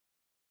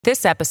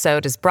This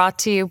episode is brought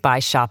to you by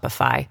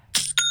Shopify.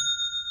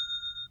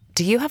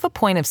 Do you have a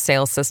point of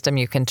sale system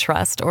you can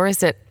trust, or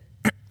is it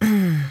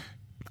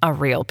a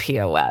real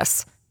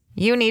POS?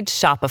 You need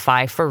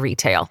Shopify for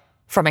retail.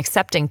 From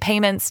accepting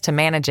payments to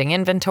managing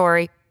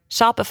inventory,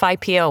 Shopify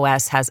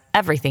POS has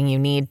everything you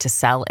need to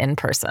sell in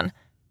person.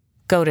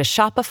 Go to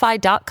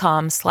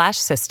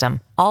shopify.com/system,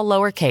 all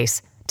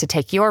lowercase, to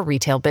take your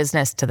retail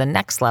business to the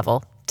next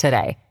level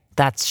today.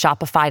 That's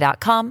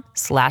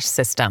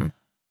shopify.com/system.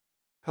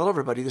 Hello,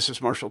 everybody. This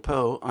is Marshall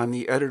Poe. I'm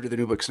the editor of the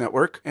New Books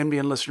Network.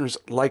 NBN listeners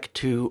like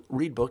to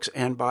read books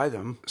and buy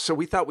them. So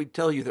we thought we'd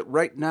tell you that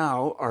right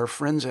now, our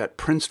friends at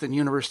Princeton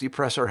University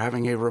Press are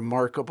having a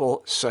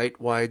remarkable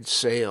site-wide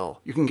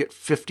sale. You can get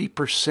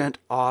 50%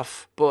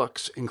 off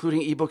books,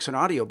 including ebooks and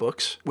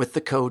audiobooks, with the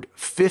code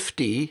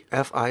 50,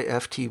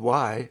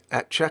 F-I-F-T-Y,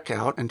 at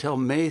checkout until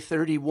May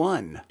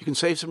 31. You can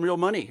save some real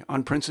money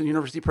on Princeton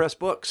University Press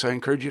books. I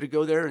encourage you to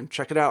go there and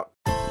check it out.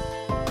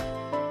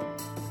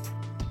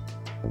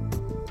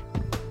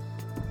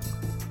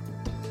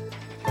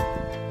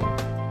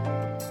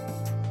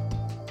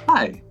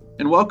 Hi,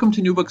 and welcome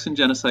to New Books in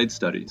Genocide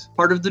Studies,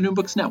 part of the New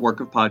Books Network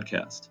of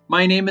podcasts.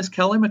 My name is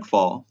Kelly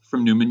McFall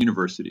from Newman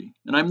University,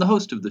 and I'm the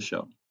host of the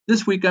show.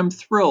 This week, I'm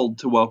thrilled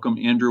to welcome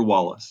Andrew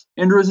Wallace.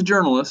 Andrew is a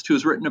journalist who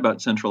has written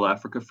about Central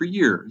Africa for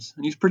years,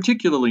 and he's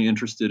particularly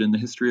interested in the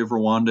history of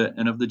Rwanda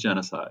and of the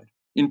genocide.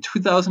 In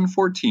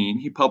 2014,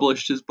 he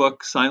published his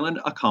book, Silent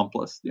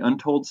Accomplice, The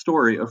Untold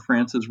Story of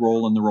France's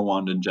Role in the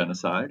Rwandan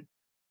Genocide.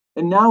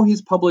 And now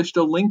he's published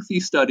a lengthy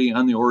study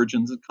on the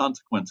origins and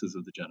consequences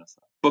of the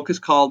genocide. The book is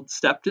called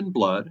Steeped in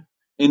Blood,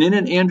 and in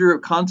it, Andrew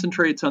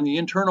concentrates on the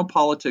internal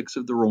politics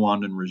of the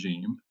Rwandan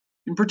regime,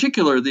 in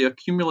particular, the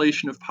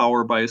accumulation of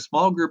power by a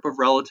small group of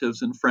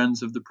relatives and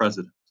friends of the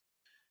president.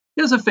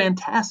 He does a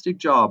fantastic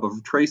job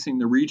of tracing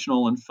the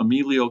regional and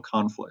familial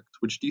conflicts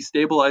which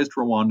destabilized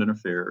Rwandan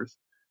affairs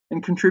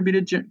and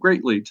contributed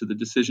greatly to the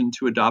decision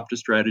to adopt a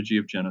strategy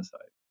of genocide.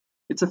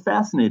 It's a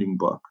fascinating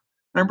book.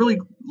 And I'm really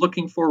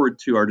looking forward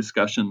to our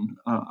discussion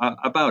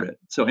about it.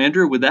 So,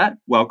 Andrew, with that,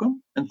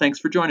 welcome, and thanks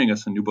for joining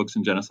us on New Books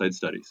in Genocide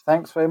Studies.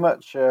 Thanks very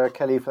much,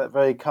 Kelly, for that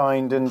very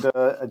kind and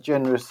a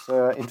generous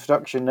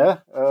introduction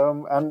there.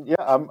 I'm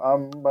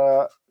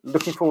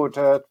looking forward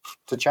to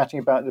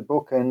chatting about the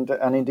book and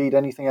indeed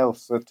anything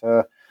else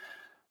that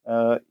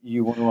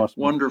you want to ask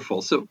me.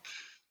 Wonderful.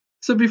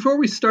 So before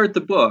we start the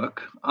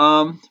book,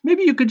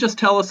 maybe you could just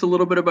tell us a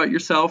little bit about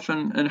yourself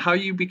and how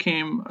you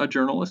became a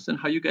journalist and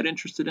how you got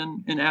interested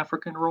in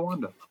Africa and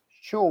Rwanda.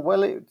 Sure.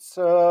 Well, it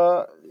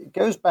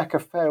goes back a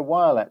fair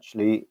while,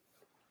 actually.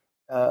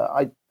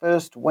 I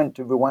first went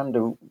to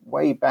Rwanda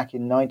way back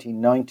in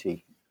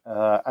 1990,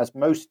 as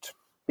most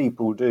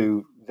people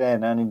do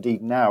then and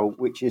indeed now,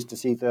 which is to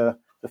see the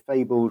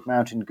fabled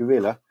mountain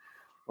gorilla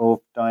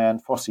of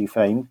Dian Fossey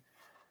fame.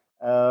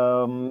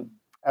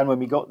 And when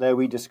we got there,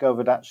 we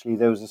discovered actually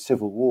there was a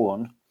civil war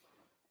on,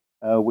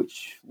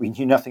 which we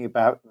knew nothing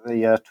about.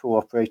 The tour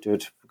operator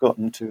had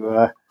forgotten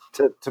to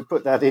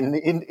put that in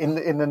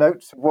the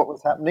notes of what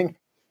was happening.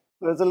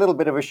 There was a little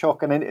bit of a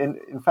shock, and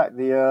in fact,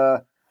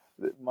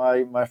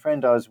 my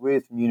friend I was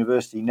with from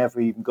university never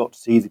even got to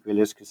see the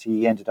gorillas because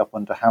he ended up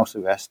under house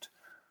arrest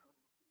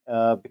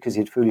because he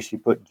had foolishly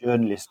put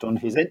journalist on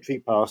his entry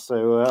pass.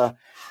 So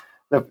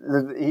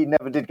he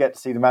never did get to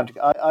see the mountain.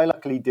 I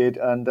luckily did,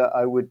 and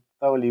I would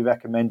thoroughly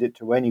recommend it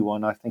to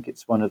anyone. I think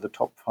it's one of the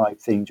top 5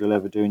 things you'll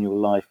ever do in your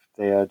life.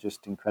 They are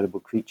just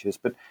incredible creatures.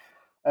 But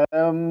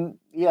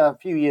a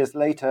few years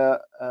later,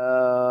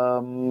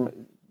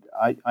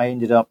 I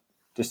ended up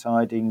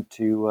deciding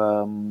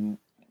to,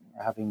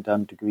 having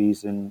done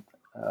degrees in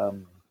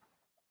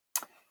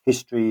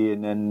history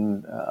and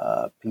then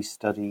peace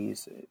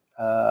studies,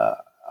 I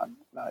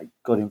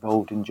got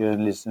involved in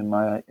journalism.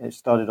 It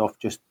started off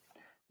just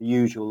the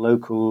usual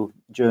local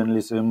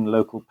journalism,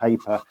 local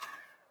paper.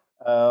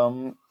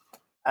 And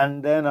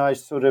then I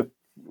sort of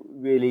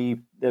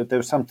really, there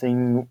was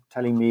something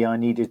telling me I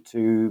needed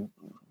to,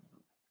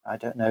 I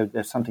don't know,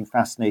 there's something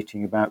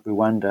fascinating about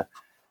Rwanda.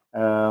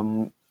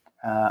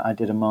 I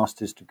did a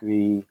master's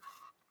degree,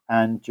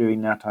 and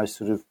during that I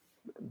sort of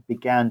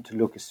began to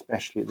look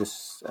especially at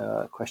this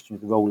question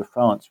of the role of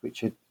France,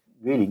 which had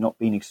really not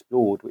been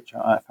explored, which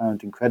I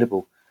found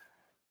incredible.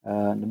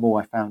 The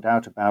more I found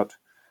out about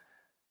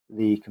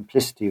the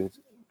complicity of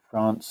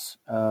France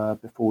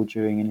before,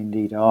 during, and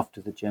indeed after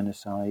the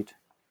genocide,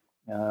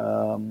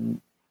 the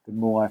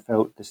more I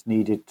felt this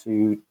needed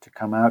to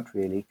come out,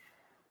 really.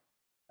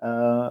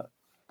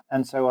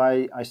 And so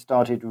I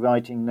started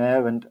writing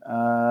there and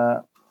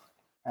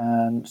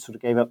sort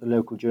of gave up the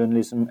local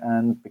journalism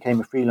and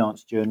became a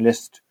freelance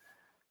journalist,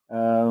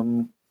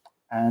 and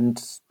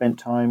spent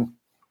time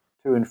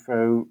to and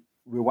fro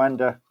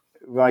Rwanda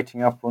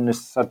writing up on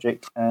this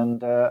subject,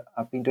 and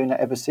I've been doing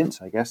that ever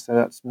since, I guess. So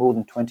that's more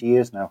than 20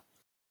 years now.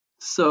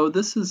 So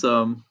this is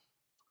a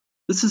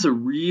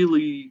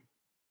really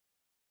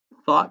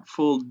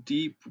thoughtful,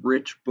 deep,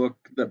 rich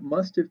book that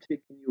must have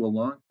taken you a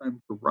long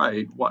time to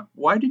write.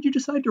 Why did you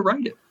decide to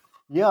write it?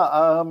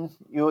 Yeah,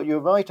 you're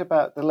right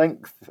about the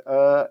length.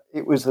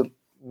 It was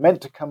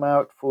meant to come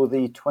out for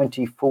the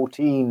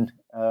 2014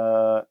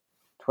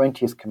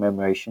 20th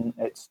commemoration.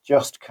 It's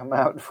just come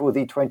out for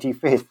the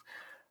 25th.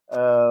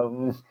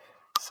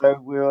 So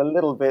we're a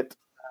little bit,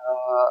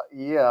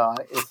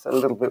 it's a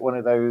little bit one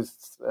of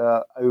those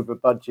over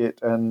budget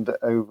and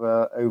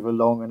over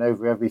long and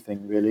over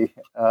everything, really.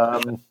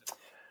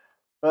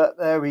 But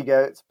there we go.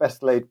 It's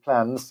best laid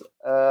plans.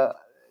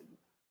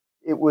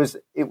 It was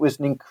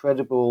an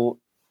incredible.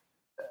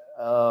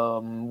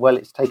 Well,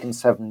 it's taken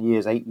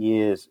 8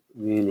 years,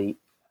 really,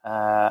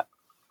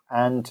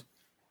 and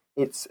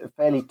it's a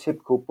fairly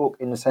typical book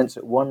in the sense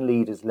that one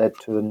lead has led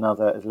to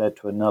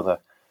another.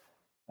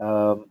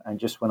 And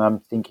just when I'm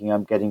thinking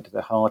I'm getting to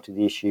the heart of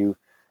the issue,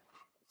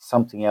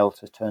 something else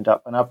has turned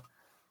up. And I've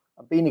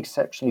been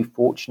exceptionally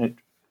fortunate,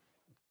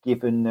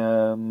 given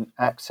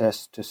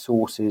access to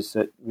sources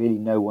that really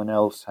no one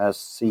else has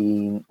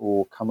seen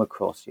or come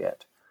across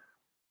yet,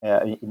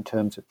 in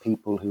terms of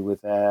people who were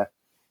there,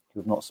 who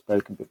have not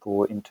spoken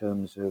before, in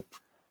terms of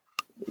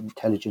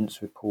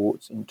intelligence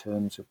reports, in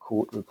terms of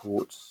court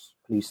reports,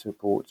 police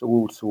reports,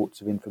 all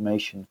sorts of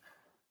information.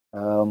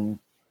 And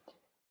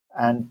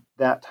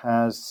that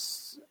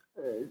has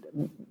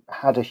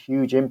had a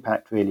huge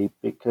impact, really,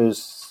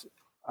 because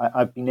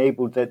I've been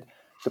able that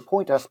the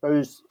point, I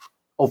suppose,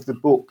 of the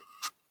book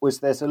was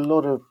there's a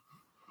lot of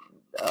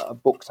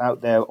books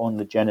out there on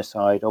the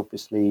genocide,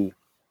 obviously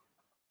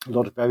a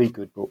lot of very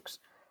good books,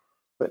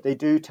 but they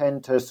do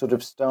tend to sort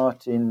of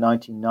start in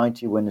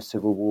 1990 when the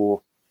Civil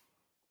War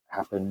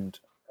happened,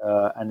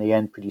 and they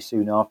end pretty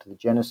soon after the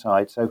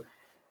genocide. So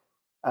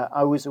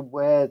I was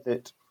aware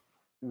that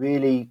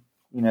really,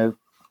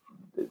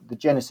 the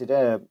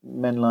genocidaire,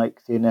 men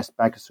like Theonest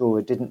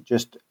Bagosora, didn't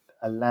just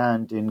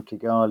land in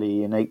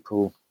Kigali in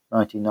April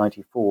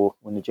 1994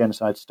 when the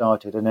genocide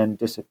started and then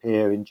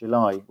disappear in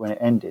July when it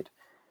ended.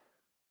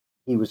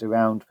 He was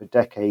around for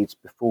decades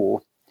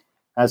before,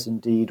 as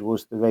indeed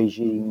was the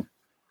regime,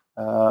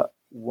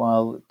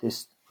 while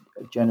this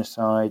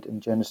genocide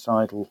and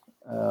genocidal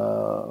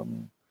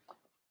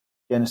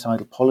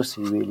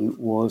policy really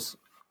was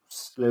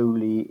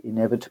slowly,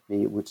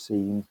 inevitably, it would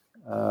seem,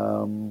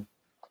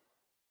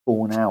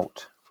 borne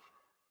out.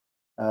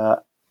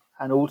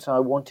 And also I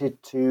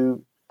wanted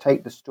to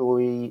take the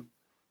story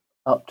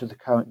up to the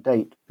current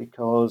date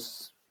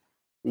because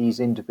these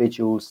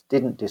individuals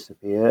didn't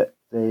disappear.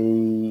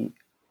 They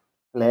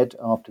fled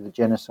after the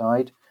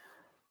genocide.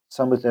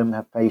 Some of them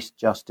have faced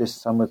justice.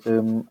 Some of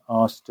them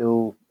are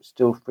still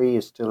free,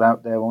 are still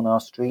out there on our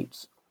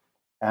streets.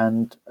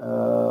 And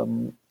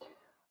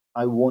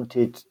I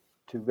wanted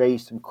to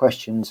raise some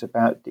questions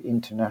about the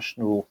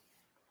international,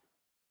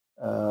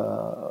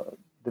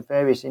 the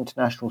various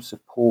international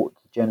support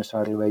the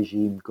genocidal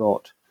regime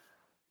got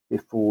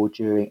before,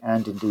 during,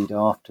 and indeed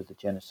after the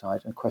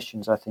genocide, and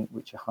questions I think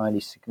which are highly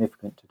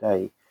significant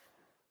today,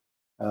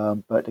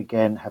 but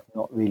again have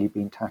not really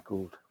been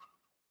tackled.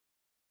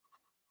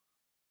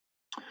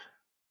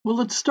 Well,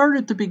 let's start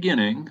at the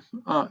beginning,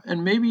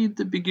 and maybe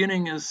the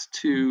beginning is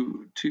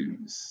to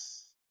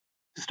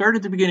start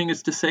at the beginning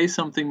is to say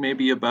something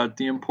maybe about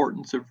the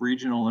importance of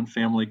regional and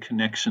family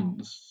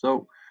connections.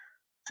 So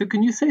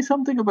can you say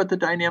something about the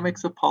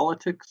dynamics of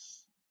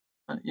politics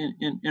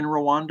in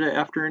Rwanda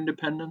after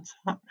independence?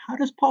 How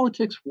does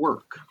politics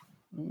work?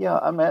 Yeah,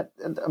 I mean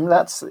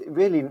that's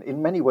really,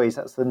 in many ways,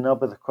 that's the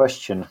nub of the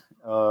question,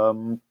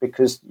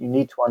 because you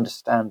need to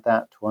understand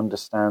that to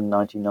understand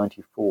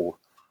 1994,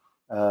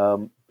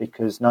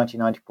 because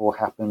 1994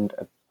 happened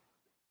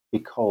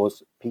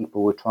because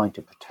people were trying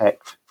to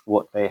protect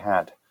what they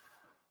had,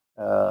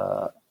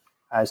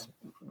 as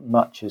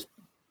much as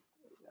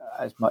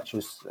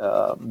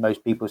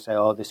most people say,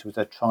 oh, this was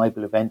a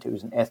tribal event, it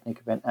was an ethnic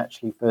event.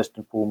 Actually, first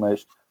and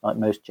foremost, like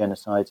most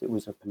genocides, it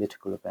was a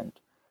political event.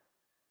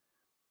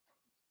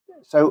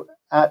 So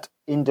at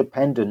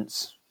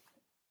independence,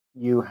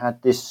 you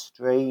had this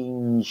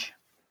strange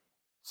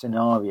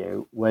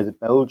scenario where the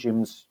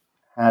Belgians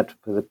had,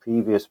 for the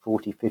previous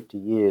 40, 50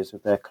 years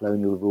of their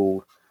colonial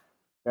rule,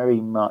 very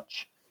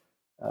much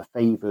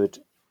favoured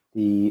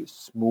the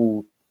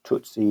small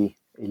Tutsi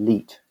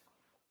elite,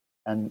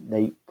 and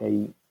they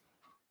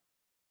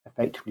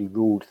effectively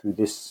ruled through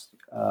this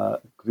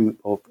group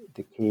of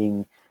the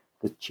king,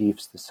 the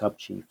chiefs, the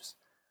sub-chiefs,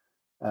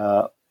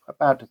 about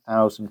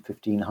 1,000,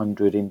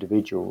 1,500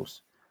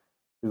 individuals.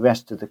 The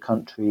rest of the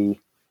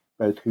country,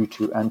 both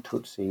Hutu and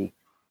Tutsi,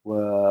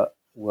 were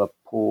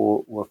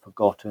poor, were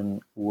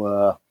forgotten,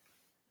 were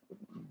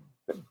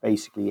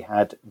basically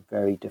had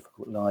very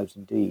difficult lives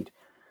indeed.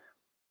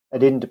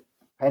 At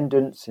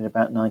independence in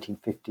about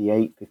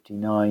 1958,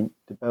 59,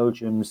 the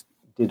Belgians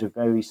did a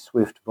very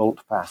swift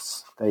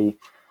volte-face.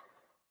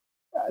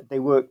 They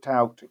worked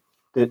out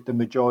that the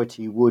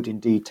majority would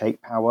indeed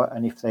take power,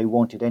 and if they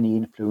wanted any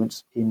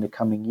influence in the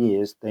coming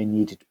years, they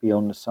needed to be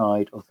on the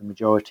side of the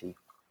majority.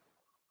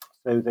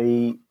 So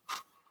they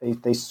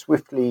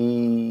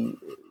swiftly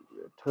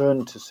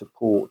turned to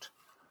support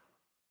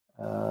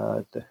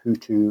the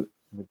Hutu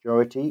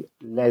majority,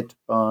 led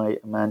by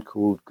a man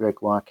called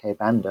Gregoire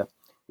Kayibanda,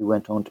 who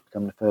went on to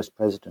become the first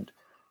president.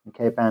 And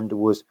Kayibanda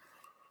was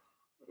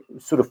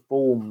was sort of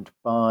formed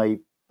by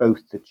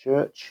both the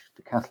church,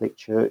 the Catholic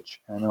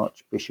Church, and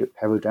Archbishop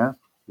Perraudin,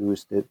 who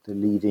was the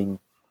leading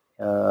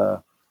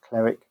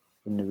cleric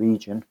in the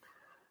region,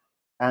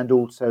 and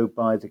also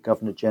by the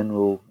Governor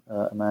General,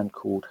 a man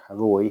called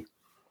Harroy.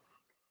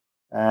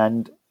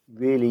 And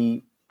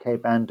really,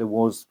 Kayabanda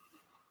was,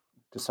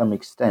 to some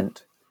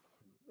extent,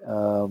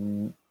 a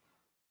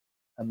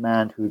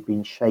man who had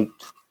been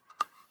shaped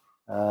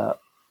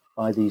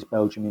by these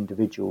Belgian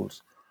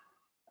individuals.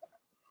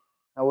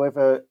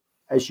 However,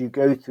 as you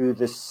go through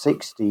the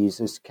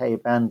 60s, as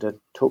Kayabanda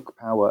took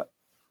power,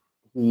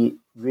 he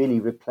really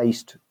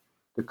replaced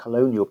the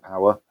colonial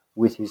power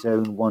with his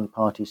own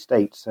one-party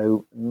state.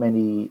 So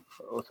many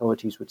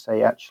authorities would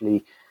say,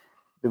 actually,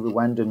 the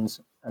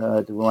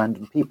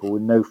Rwandan people were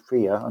no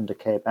freer under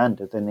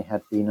Kayabanda than they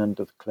had been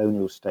under the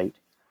colonial state.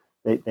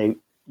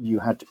 You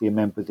had to be a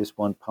member of this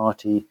one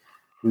party,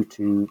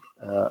 Hutu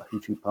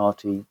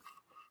party,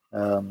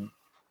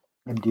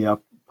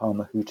 MDR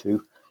Palmer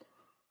Hutu,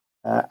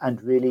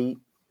 and really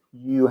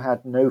you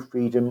had no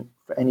freedom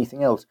for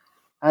anything else.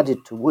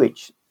 Added to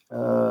which,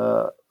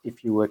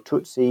 if you were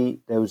Tutsi,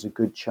 there was a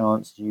good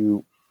chance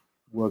you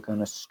were going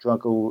to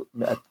struggle.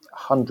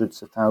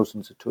 Hundreds of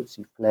thousands of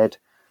Tutsi fled.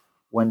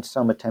 When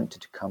some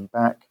attempted to come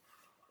back,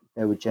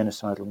 there were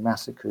genocidal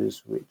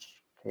massacres,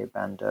 which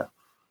Kayabanda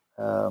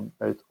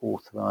both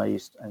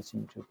authorized and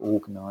seemed to have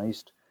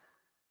organized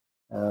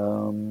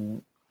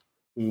in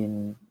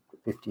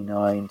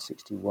 59,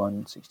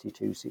 61,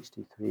 62,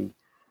 63,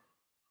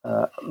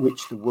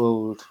 which the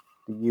world,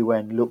 the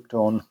UN, looked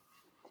on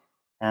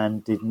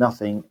and did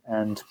nothing.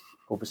 And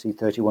obviously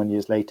 31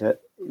 years later,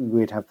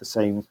 we'd have the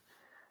same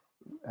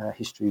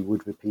history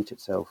would repeat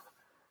itself.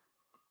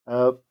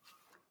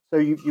 So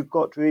you've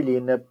got really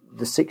in the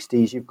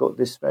 60s, you've got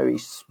this very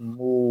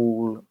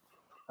small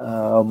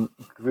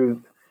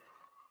group,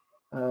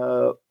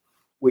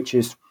 which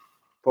is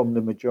from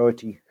the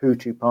majority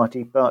Hutu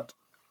party,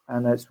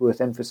 and it's worth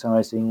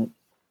emphasizing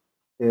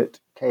that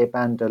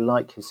Kayabanda,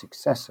 like his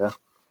successor,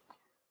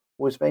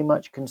 was very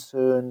much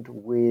concerned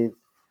with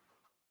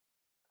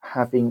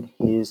having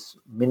his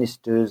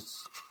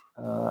ministers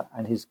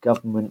and his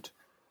government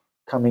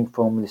coming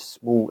from this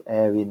small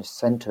area in the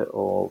center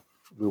of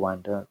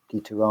Rwanda,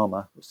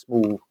 Gitarama, a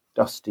small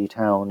dusty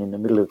town in the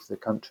middle of the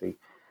country.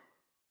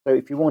 So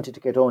if you wanted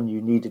to get on,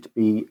 you needed to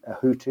be a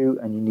Hutu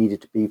and you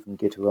needed to be from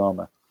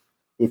Gitarama.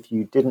 If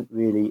you didn't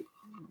really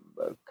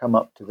come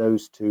up to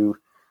those two,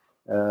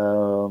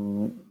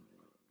 then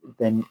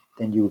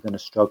you were going to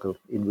struggle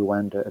in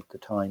Rwanda at the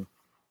time.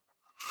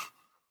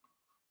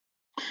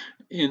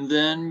 And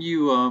then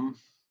you, of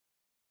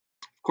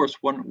course,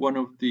 one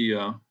of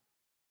the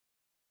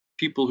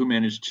people who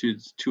managed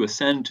to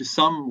ascend to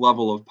some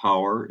level of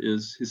power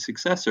is his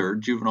successor,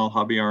 Juvenal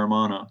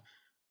Habyarimana.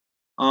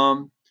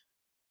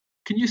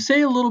 Can you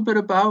say a little bit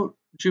about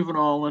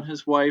Juvenal and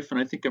his wife, and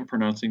I think I'm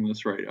pronouncing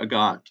this right,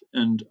 Agathe,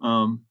 and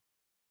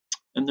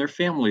their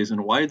families,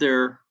 and why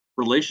their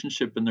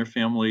relationship and their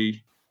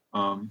family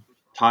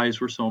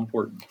ties were so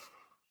important?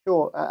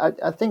 Sure.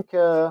 I think,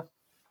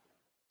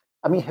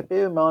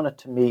 Habyarimana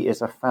to me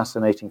is a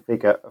fascinating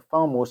figure,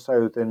 far more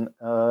so than,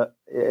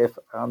 if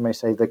I may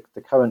say, the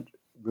current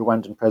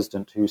Rwandan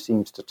president, who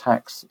seems to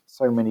tax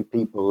so many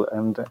people,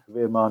 and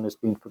Habyarimana has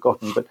been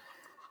forgotten. But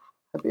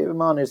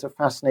Habyarimana is a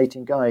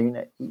fascinating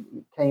guy.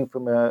 He came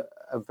from a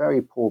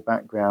very poor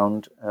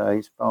background.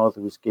 His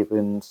father was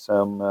given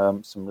some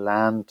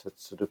land to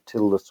sort of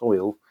till the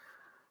soil,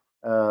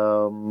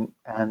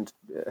 and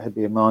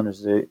Habyarimana,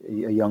 as a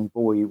young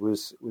boy,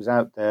 was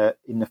out there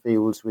in the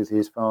fields with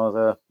his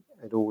father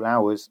at all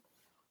hours,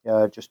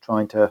 just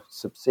trying to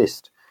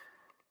subsist.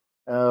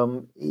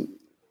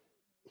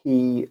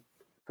 He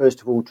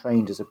first of all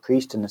trained as a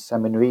priest in a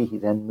seminary. He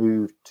then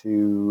moved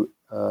to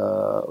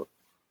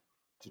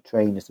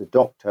train as a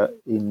doctor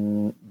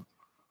in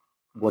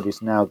what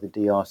is now the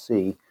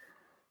DRC.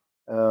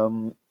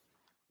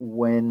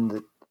 When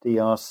the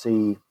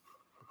DRC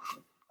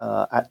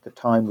at the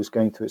time was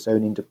going through its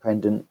own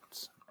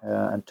independence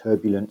and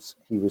turbulence,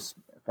 he was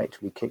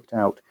effectively kicked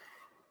out.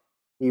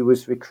 He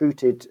was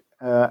recruited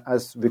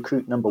as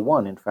recruit number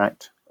one, in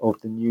fact, of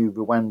the new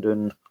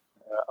Rwandan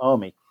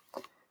army.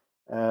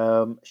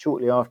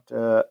 Shortly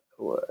after,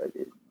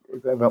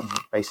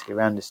 basically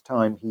around this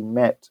time, he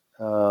met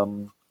a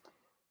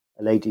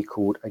lady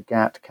called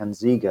Agathe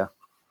Kanziga.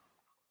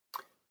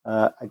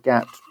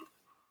 Agathe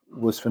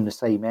was from the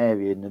same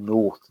area in the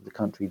north of the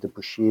country, the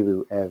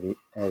Bushiru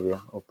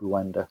area of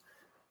Rwanda.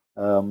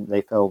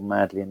 They fell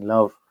madly in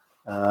love.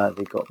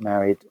 They got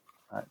married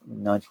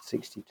in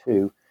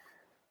 1962.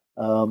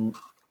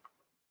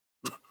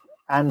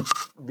 And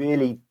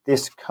really,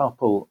 this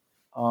couple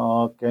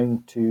are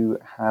going to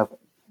have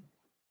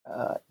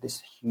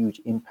this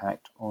huge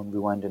impact on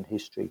Rwandan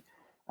history.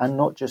 And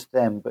not just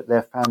them, but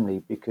their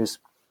family, because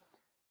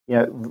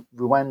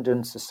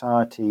Rwandan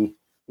society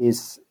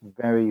is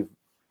very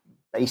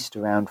based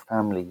around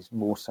families,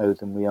 more so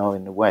than we are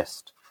in the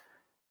West.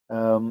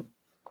 And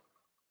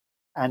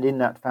in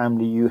that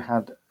family, you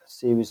had a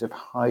series of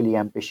highly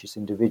ambitious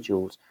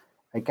individuals.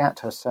 Agathe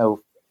herself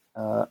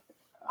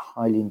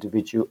highly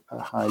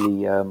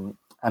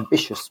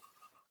ambitious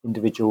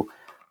individual.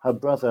 Her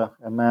brother,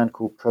 a man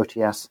called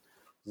Proteas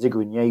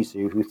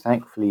Zigouniezu, who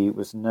thankfully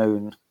was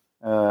known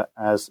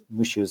as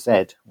Monsieur Z,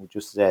 or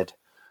just Z,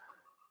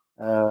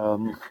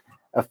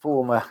 a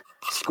former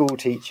school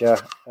teacher.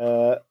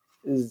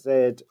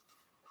 Z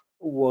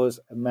was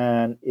a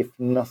man, if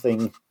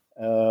nothing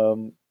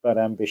but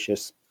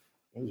ambitious.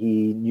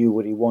 He knew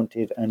what he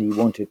wanted, and he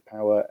wanted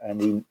power,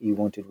 and he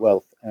wanted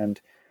wealth.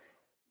 And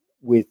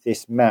with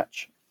this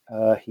match,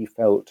 he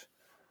felt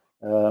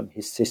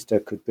his sister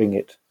could bring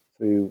it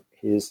through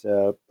his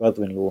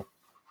brother-in-law.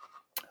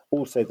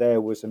 Also,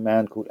 there was a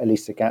man called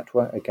Elisa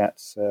Gatwa,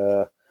 Agat's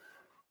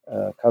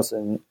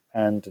cousin,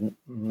 and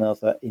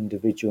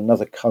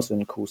another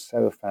cousin called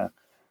Seraphin.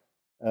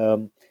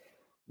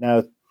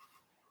 Now,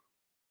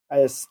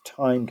 as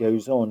time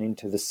goes on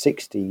into the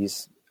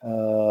 60s,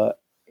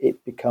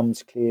 it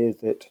becomes clear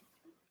that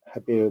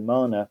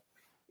Habyarimana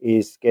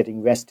is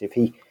getting restive.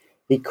 He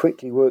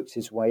quickly works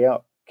his way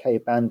up.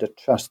 Kayibanda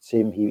trusts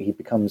him. He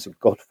becomes a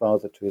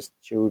godfather to his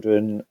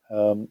children.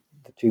 The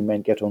two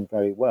men get on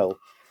very well.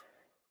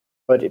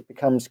 But it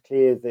becomes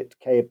clear that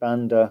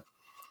Kayibanda's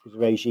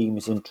regime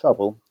is in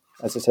trouble,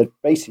 as I said,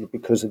 basically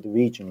because of the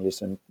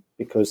regionalism,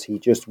 because he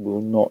just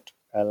will not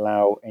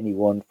allow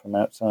anyone from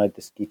outside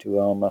the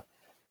Skiturama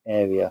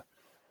area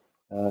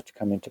to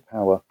come into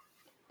power.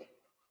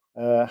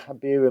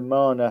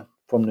 Habyarimana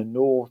from the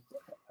north,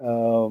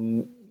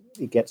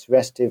 he gets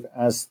restive,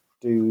 as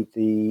do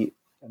a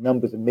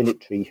number of the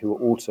military who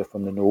are also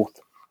from the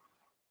north.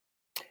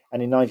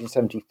 And in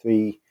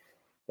 1973,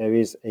 there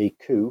is a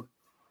coup.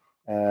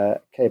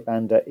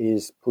 Kayibanda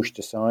is pushed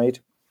aside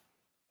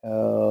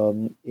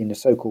in a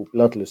so-called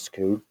bloodless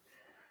coup,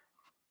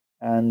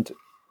 and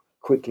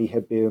quickly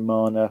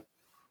Habyarimana,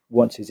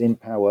 once he's in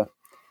power,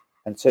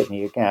 and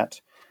certainly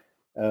Agat,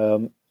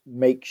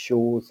 make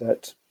sure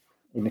that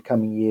in the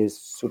coming years,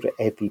 sort of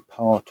every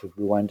part of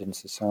Rwandan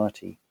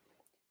society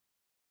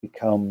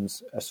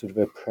becomes a sort of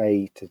a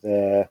prey to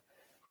their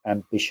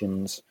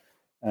ambitions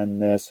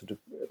and their sort of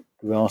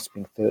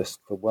grasping thirst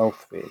for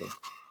wealth, really.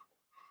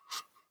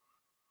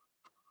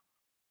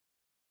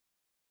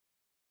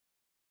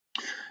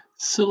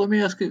 So let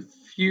me ask a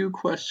few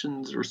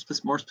questions, or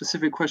more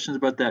specific questions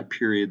about that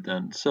period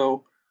then.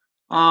 So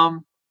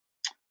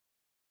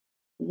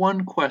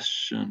one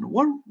question,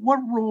 what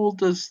role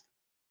does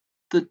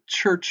the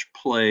church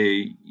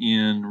play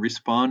in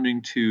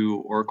responding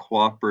to or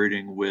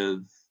cooperating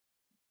with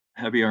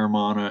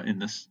Habyarimana in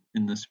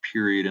this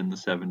period in the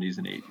 70s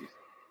and 80s?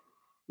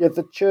 Yeah,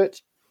 the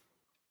church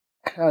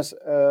has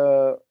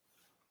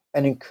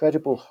an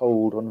incredible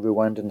hold on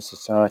Rwandan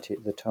society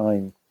at the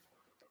time.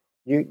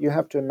 You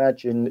have to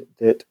imagine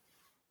that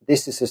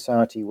this is a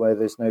society where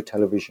there's no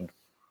television.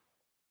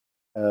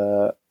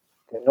 There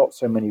are not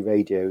so many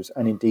radios,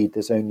 and indeed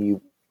there's only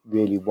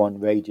really one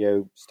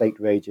radio, state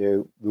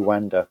radio,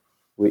 Rwanda,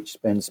 which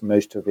spends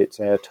most of its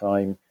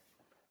airtime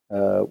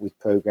with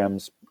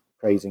programs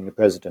praising the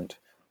president.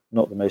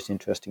 Not the most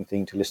interesting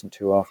thing to listen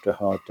to after a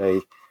hard day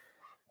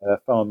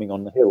farming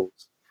on the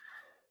hills.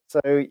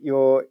 So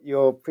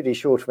you're pretty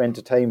short of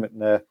entertainment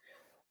there.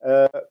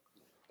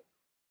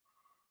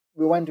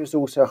 Rwanda is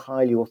also a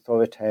highly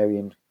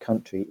authoritarian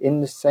country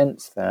in the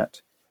sense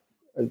that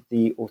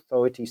the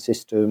authority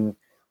system,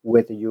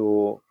 whether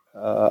you're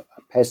a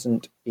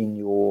peasant in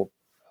your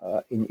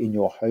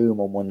home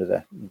on one of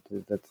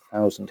the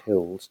thousand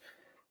hills,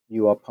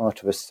 you are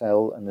part of a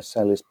cell, and the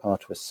cell is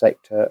part of a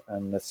sector,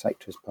 and the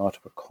sector is part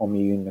of a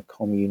commune. The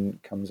commune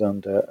comes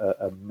under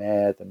a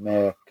mayor, the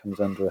mayor comes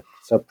under a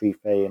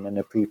sub-prefect, and then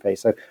a prefect.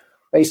 So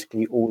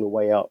basically all the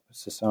way up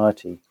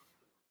society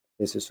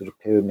is a sort of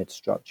pyramid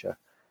structure.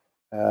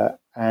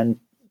 And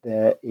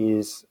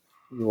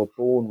you're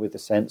born with the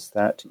sense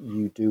that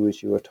you do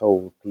as you are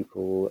told.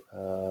 People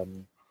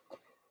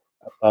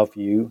above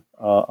you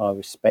are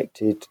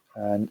respected,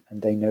 and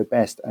they know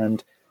best.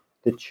 And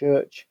the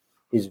church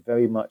is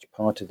very much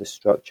part of the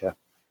structure.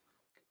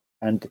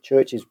 And the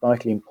church is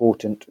vitally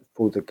important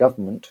for the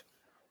government,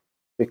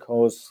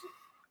 because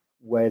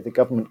where the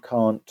government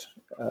can't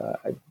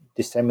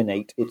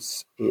disseminate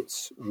its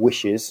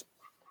wishes,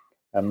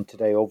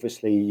 today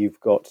obviously you've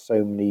got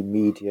so many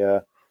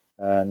media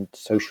and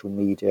social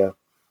media.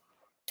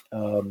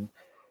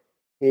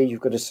 Here you've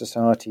got a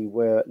society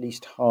where at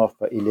least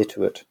half are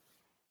illiterate.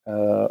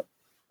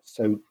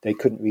 So they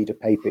couldn't read a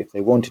paper if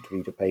they wanted to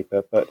read a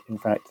paper, but in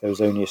fact there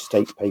was only a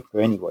state paper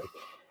anyway,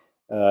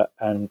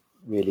 and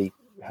really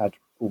had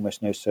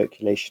almost no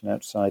circulation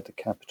outside the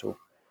capital.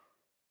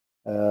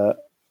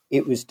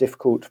 It was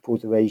difficult for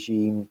the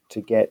regime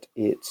to get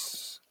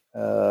its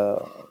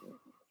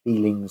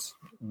feelings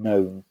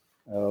known,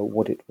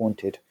 what it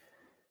wanted.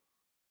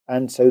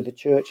 And so the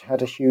church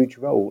had a huge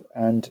role,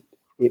 and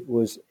it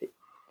was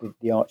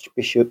the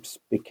archbishops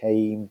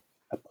became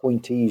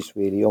appointees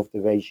really of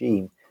the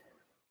regime.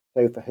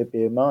 So for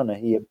Habyarimana,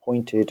 he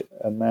appointed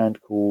a man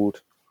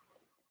called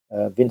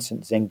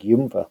Vincent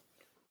Zengyumva,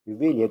 who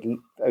really had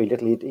very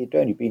little. He'd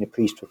only been a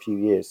priest for a few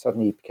years.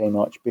 Suddenly he became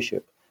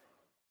archbishop.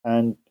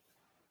 And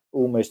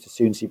almost as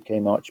soon as he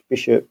became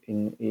Archbishop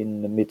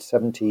in the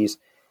mid-70s,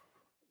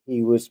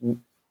 he was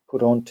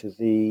put onto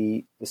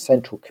the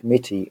central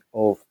committee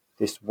of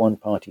this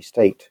one-party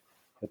state.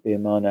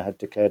 Birmana had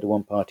declared a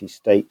one-party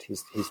state.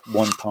 His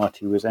one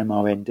party was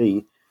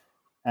MRND,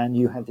 and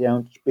you had the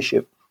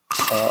Archbishop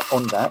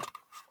on that.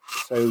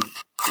 So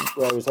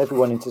whereas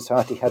everyone in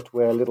society had to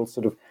wear a little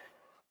sort of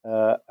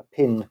a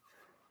pin,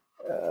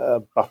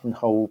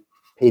 buttonhole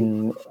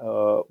pin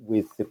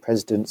with the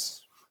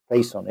president's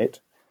face on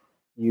it,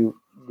 the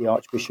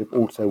Archbishop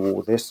also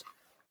wore this,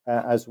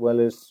 as well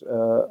as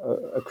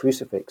a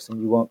crucifix,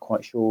 and you weren't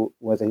quite sure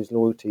whether his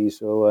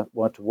loyalties were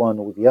one to one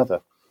or the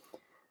other.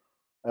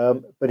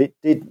 But it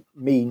did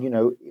mean,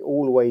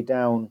 all the way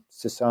down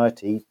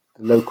society,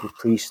 the local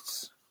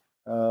priests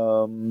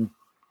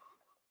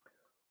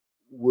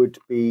would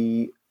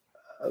be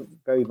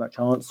very much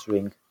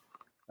answering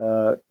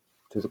to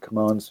the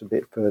commands a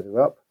bit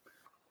further up,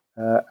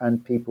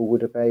 and people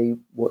would obey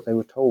what they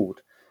were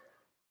told.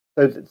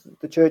 So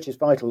the church is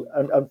vital,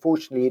 and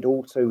unfortunately it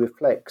also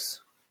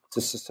reflects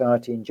the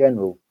society in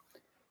general.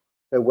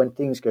 So when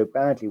things go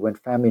badly, when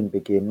famine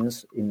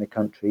begins in the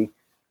country,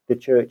 the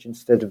church,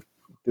 instead of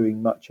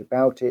doing much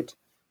about it,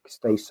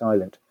 stays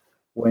silent.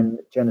 When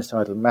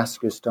genocidal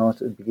massacres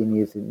start at the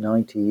beginning of the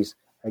 90s,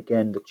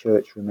 again, the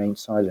church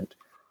remains silent.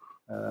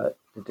 The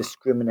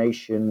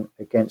discrimination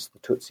against the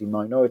Tutsi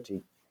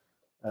minority,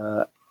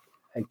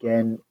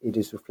 again, it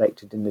is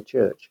reflected in the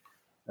church.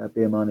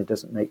 Birmana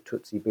doesn't make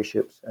Tutsi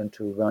bishops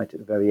until right at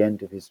the very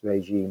end of his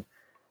regime.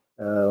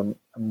 And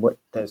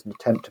there's an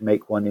attempt to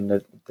make one in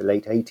the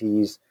late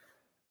 80s.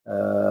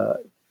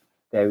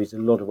 There is a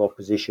lot of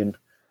opposition,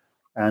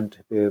 and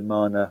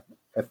Birmana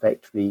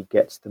effectively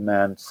gets the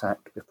man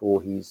sacked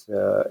before he's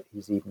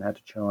even had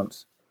a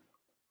chance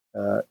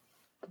to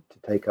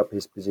take up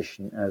his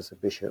position as a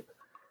bishop.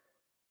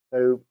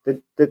 So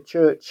the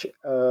church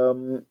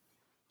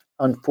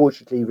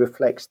unfortunately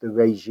reflects the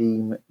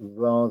regime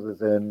rather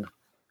than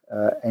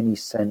any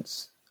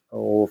sense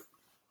of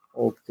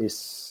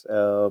this,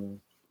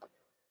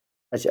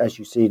 as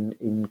you see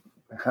in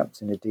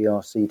perhaps in the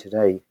DRC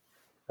today,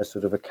 as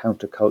sort of a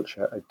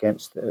counterculture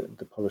against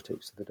the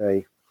politics of the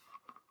day.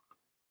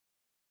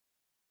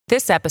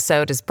 This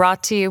episode is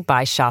brought to you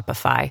by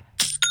Shopify.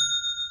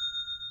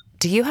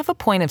 Do you have a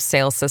point of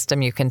sale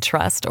system you can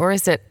trust, or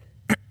is it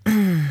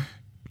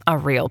a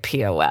real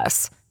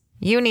POS?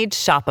 You need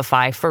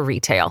Shopify for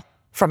retail.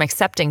 From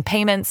accepting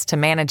payments to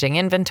managing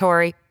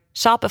inventory,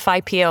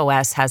 Shopify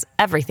POS has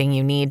everything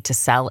you need to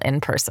sell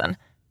in person.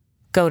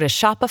 Go to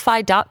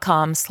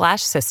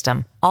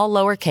shopify.com/system, all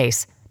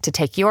lowercase, to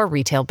take your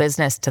retail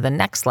business to the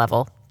next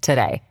level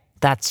today.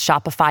 That's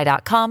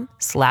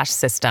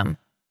shopify.com/system.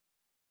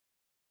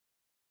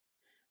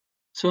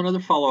 So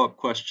another follow-up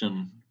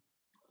question.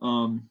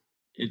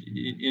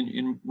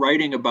 In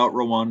writing about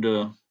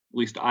Rwanda, at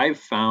least I've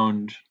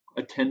found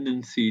a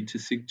tendency to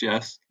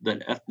suggest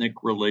that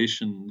ethnic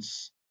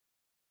relations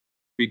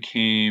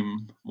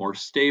became more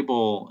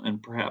stable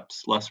and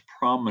perhaps less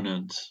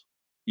prominent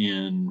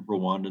in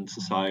Rwandan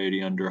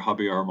society under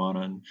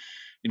Habyarimana, and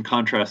in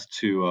contrast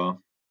to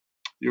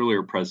the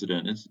earlier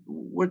president.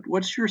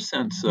 What's your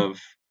sense of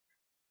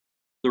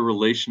the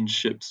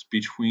relationships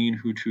between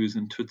Hutus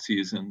and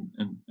Tutsis and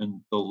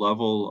the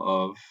level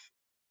of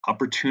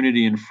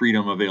opportunity and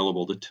freedom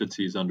available to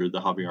Tutsis under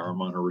the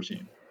Habyarimana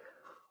regime?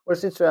 Well,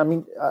 it's interesting. I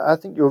mean, I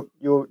think you're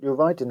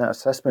right in that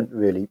assessment.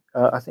 Really,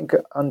 I think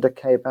under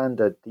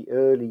Kayibanda, the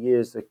early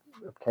years of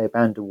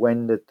Kayibanda,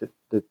 when the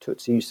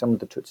Tutsi, some of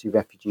the Tutsi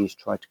refugees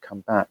tried to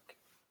come back,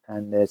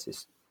 and there's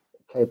this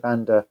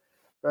Kayibanda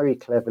very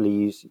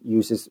cleverly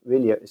uses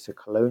really it's a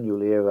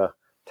colonial era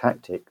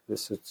tactic,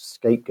 this sort of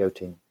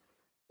scapegoating,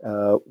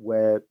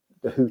 where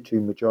the Hutu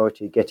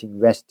majority are getting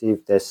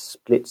restive. There's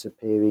splits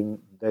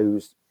appearing,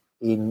 those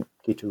in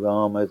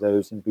Gitarama,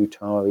 those in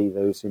Butari,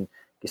 those in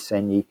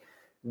Gisenyi,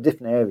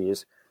 different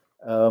areas,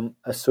 are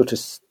sort of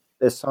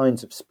there's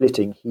signs of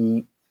splitting.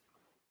 He,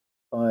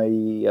 by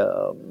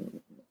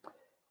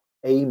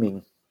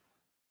aiming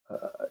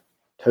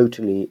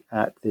totally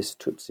at this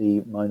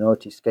Tutsi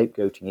minority,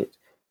 scapegoating it,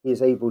 he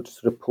is able to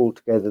sort of pull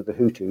together the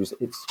Hutus.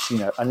 It's,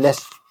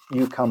 unless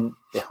you come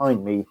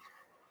behind me,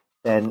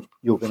 then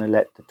you're going to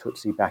let the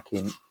Tutsi back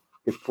in.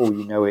 Before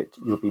you know it,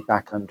 you'll be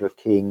back under a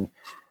king,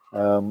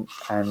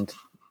 and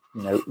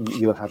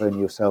you'll have only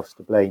yourselves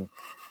to blame.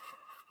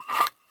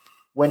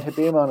 When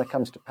Habyarimana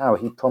comes to power,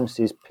 he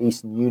promises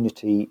peace and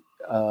unity,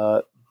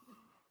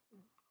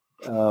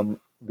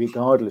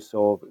 regardless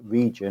of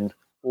region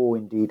or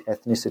indeed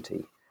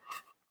ethnicity.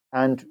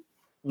 And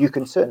you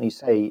can certainly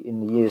say in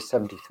the years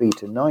 73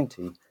 to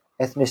 90,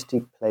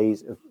 ethnicity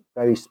plays a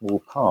very small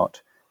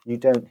part. You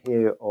don't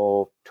hear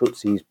of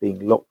Tutsis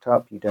being locked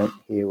up. You don't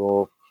hear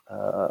of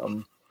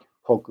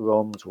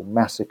pogroms or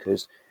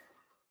massacres.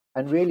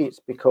 And really it's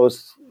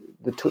because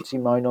the Tutsi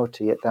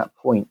minority at that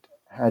point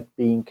had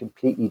been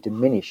completely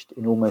diminished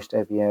in almost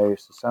every area of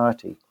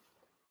society.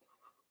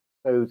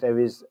 So there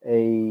is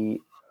a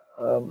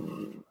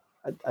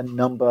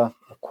number,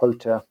 a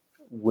quota,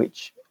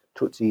 which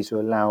Tutsis are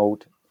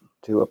allowed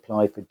to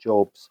apply for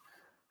jobs,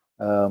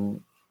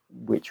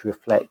 which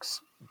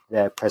reflects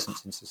their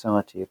presence in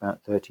society,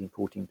 about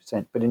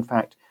 13-14%. But in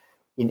fact,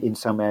 in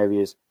some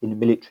areas, in the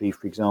military,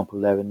 for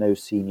example, there are no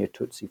senior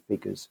Tutsi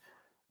figures.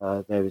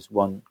 There is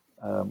one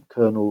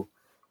colonel,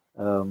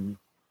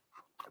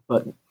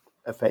 but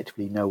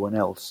effectively no one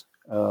else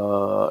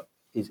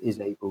is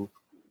able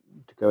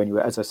to go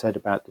anywhere. As I said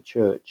about the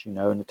church, an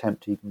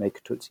attempt to even make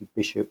a Tutsi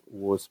bishop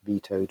was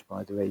vetoed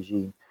by the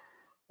regime.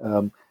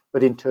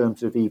 But in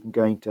terms of even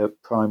going to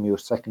primary or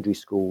secondary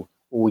school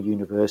or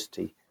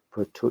university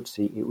for a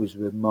Tutsi, it was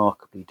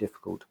remarkably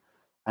difficult.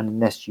 And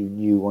unless you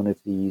knew one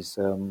of these,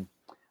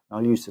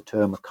 I'll use the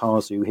term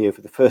Akazu here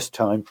for the first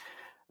time,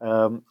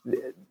 and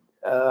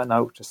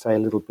I'll just say a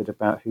little bit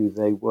about who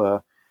they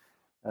were.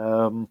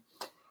 The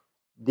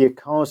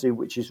Akazu,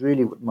 which is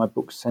really what my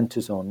book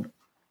centers on,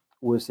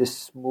 was this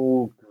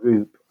small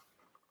group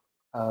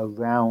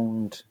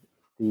around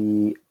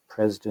the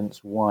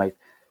president's wife.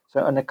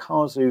 So an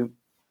Akazu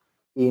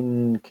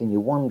in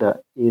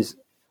Kinyarwanda it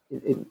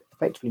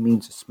effectively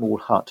means a small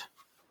hut,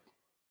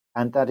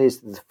 and that is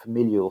the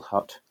familial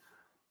hut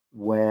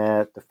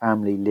where the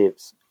family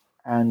lives.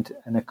 And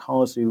an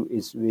Akazu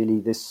is really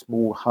this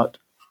small hut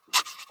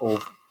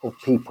of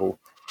people,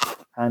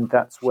 and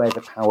that's where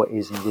the power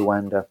is in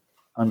Rwanda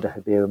under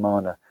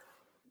Habyarimana.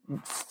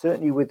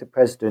 Certainly with the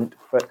president,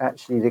 but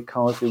actually the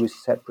Akazu is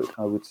separate,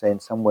 I would say, in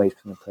some ways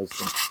from the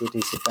president. It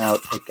is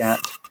about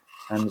Agat,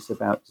 and it's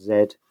about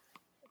Zed,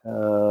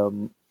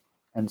 and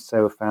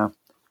Sofa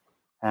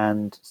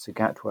and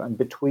Sagatwa, and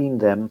between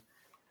them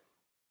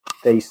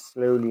they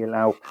slowly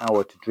allow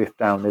power to drift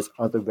down. There's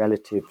other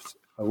relatives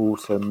are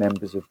also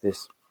members of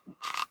this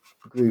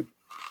group,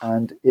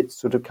 and it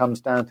sort of comes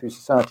down through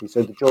society.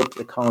 So the jobs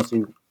the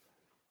Akazu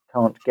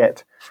can't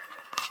get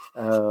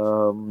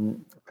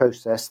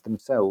processed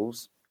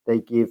themselves, they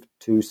give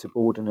to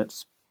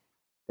subordinates,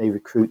 they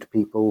recruit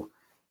people.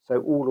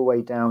 So all the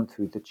way down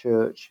through the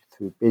church,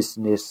 through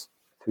business,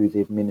 through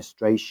the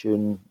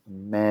administration,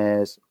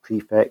 mayors,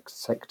 prefects,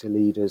 sector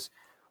leaders,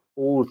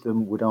 all of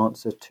them would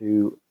answer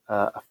to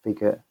a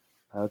figure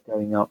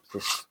going up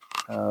this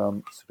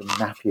sort of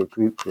mafia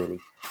group, really.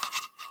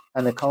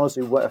 And the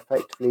Akazu were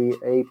effectively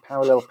a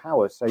parallel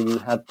power. So you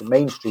had the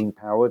mainstream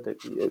power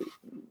that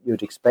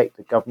you'd expect,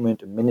 the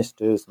government and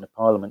ministers and the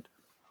parliament.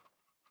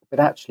 But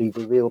actually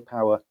the real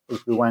power, as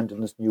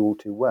Rwandans knew all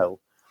too well,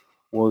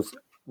 was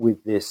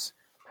with this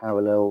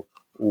parallel,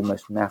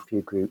 almost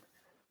mafia group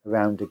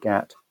around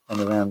Agat and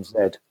around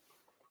Zed.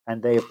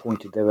 And they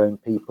appointed their own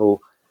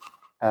people.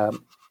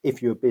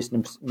 If you're a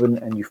businessman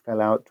and you fell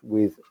out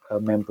with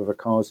a member of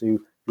Akazu,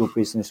 your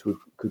business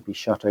could be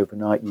shut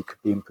overnight, you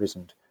could be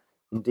imprisoned.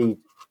 Indeed,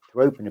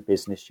 to open a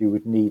business, you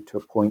would need to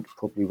appoint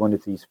probably one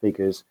of these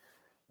figures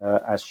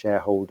as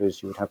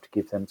shareholders. You would have to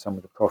give them some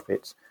of the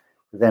profits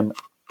for them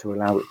to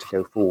allow it to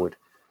go forward.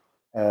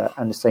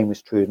 And the same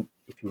was true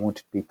if you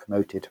wanted to be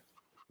promoted,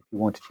 if you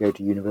wanted to go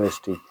to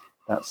university.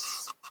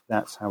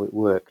 That's how it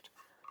worked.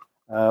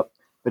 But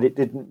it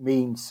didn't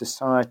mean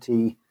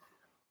society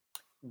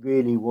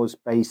really was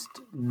based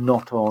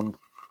not on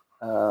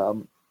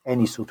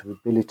any sort of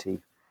ability,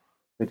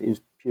 but it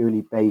was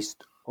purely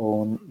based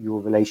on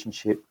your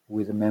relationship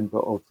with a member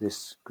of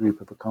this group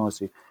of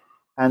Akazu.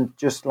 And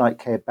just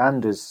like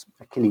Kayibanda's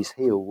Achilles'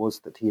 heel was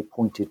that he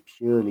appointed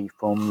purely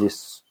from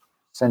this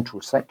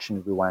central section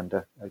of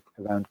Rwanda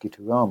around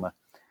Gitarama,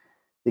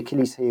 the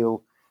Achilles'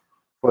 heel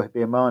for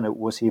Habyarimana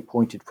was he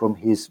appointed from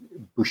his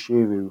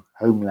Bushiru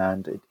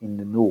homeland in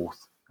the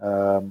north,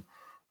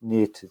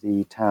 near to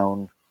the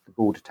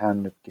border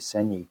town of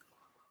Gisenyi.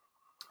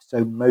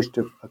 So most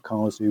of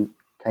Akazu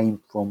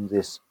came from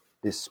this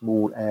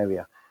small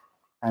area.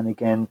 And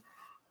again,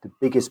 the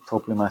biggest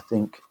problem, I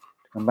think,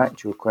 to come back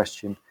to your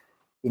question,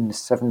 in the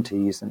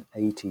 70s and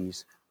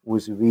 80s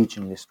was a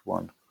regionalist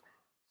one.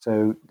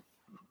 So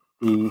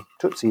the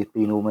Tutsi had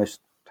been almost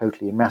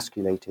totally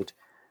emasculated.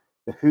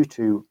 The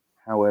Hutu,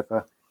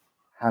 however,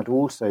 had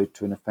also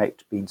to an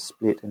effect been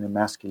split and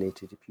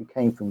emasculated. If you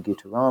came from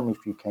Gitarama,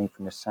 if you came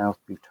from the south,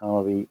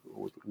 Butari,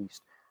 or the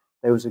east,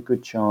 there was a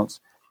good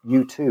chance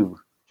you too,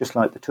 just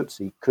like the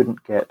Tutsi,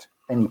 couldn't get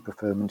any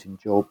preferment in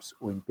jobs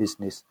or in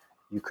business.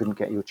 You couldn't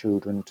get your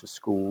children to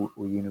school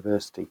or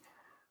university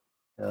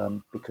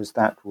because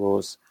that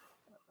was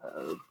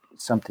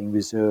something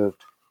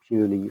reserved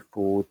purely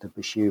for the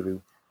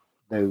Bushiru,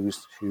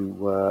 those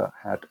who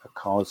had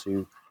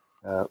Akazu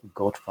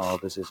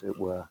godfathers, as it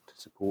were,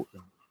 to support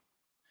them.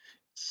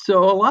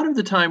 So a lot of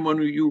the time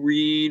when you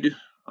read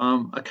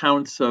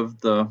accounts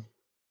of the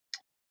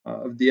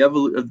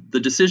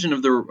decision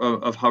of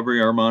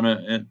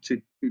Habyarimana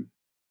to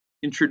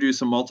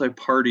introduce a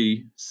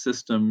multi-party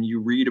system, you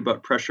read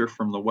about pressure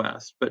from the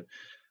West. But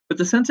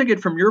the sense I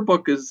get from your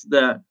book is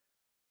that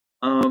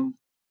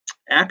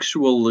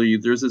actually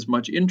there's as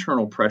much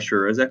internal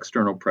pressure as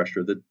external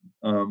pressure. That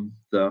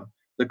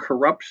the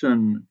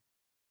corruption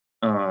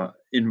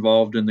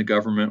involved in the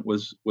government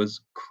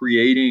was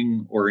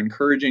creating or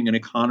encouraging an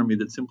economy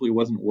that simply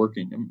wasn't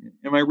working.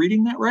 Am I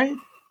reading that right?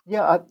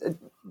 Yeah,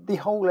 the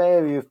whole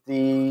area of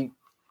the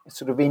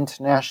sort of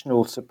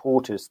international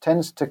supporters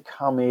tends to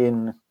come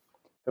in.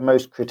 For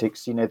most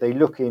critics, they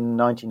look in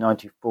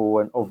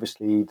 1994, and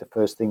obviously the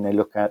first thing they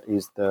look at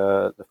is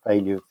the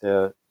failure of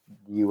the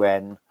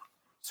UN,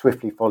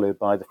 swiftly followed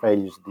by the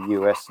failures of the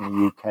US and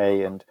the UK,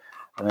 and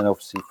then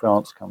obviously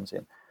France comes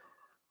in.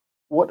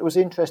 What was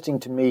interesting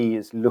to me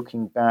is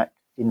looking back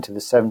into the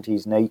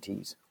 70s and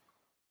 80s,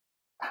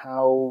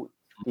 how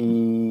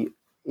the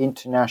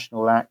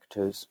international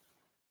actors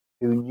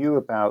who knew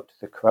about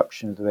the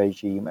corruption of the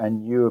regime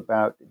and knew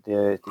about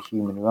the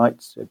human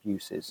rights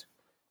abuses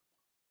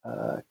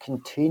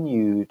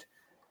continued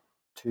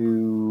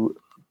to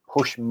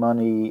push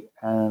money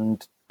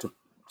and to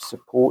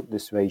support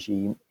this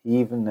regime,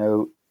 even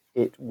though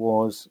it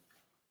was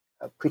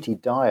pretty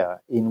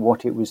dire in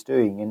what it was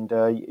doing. And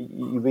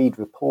you read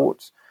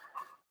reports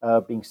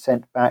being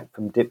sent back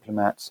from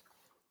diplomats,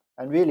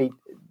 and really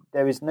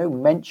there is no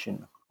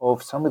mention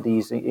of some of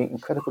these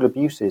incredible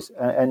abuses.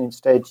 And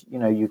instead,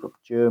 you've got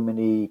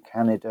Germany,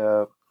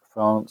 Canada,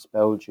 France,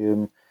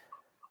 Belgium,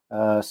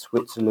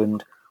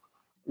 Switzerland,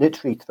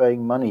 literally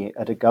throwing money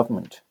at a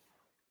government.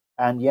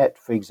 And yet,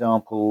 for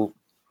example,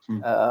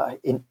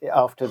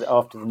 after the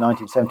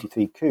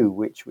 1973 coup,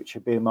 which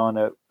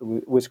Habyarimana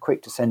was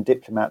quick to send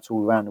diplomats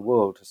all around the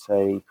world to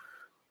say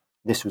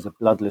this was a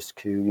bloodless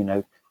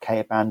coup.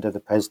 Kayabanda,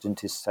 the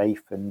president, is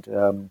safe, and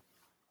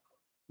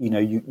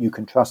you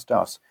can trust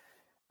us.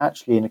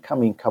 Actually, in the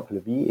coming couple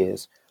of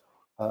years,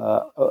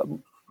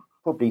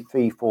 probably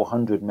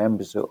 300-400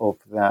 members of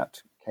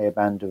that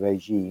Kayabanda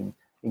regime,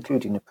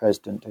 including the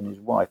president and his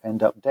wife,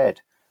 end up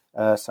dead.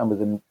 Some of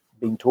them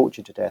being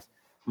tortured to death.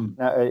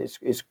 Now,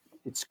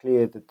 it's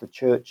clear that the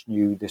church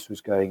knew this was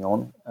going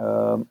on,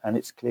 and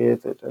it's clear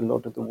that a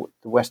lot of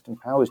the Western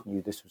powers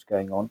knew this was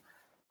going on,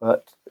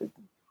 but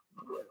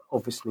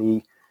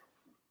obviously,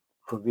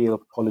 for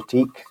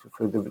realpolitik,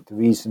 for the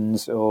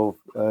reasons of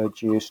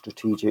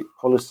geostrategic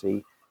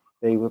policy,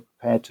 they were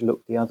prepared to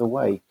look the other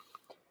way.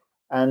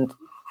 And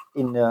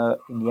in the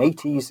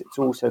 80s, it's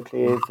also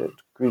clear that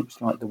groups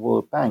like the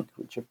World Bank,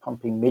 which are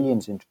pumping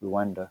millions into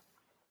Rwanda,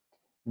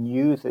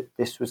 knew that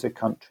this was a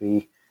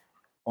country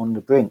on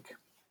the brink,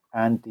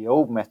 and the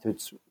old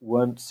methods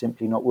weren't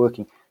simply not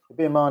working.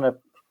 Habyarimana,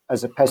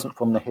 as a peasant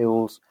from the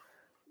hills,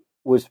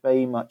 was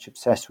very much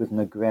obsessed with an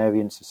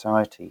agrarian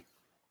society.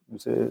 It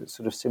was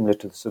sort of similar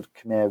to the sort of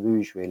Khmer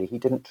Rouge, really. He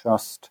didn't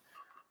trust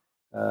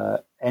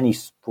any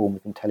form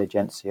of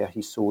intelligentsia.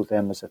 He saw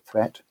them as a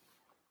threat.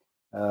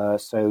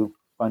 So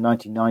by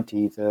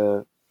 1990,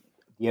 the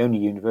only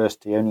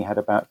university only had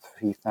about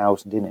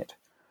 3,000 in it.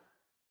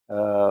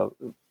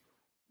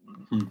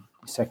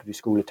 Secondary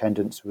school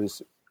attendance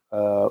was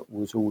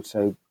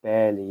also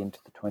barely into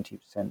the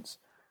 20%.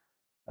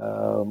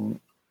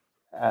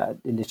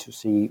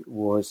 Illiteracy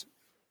was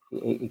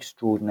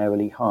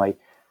extraordinarily high.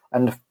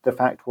 And the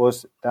fact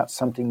was that's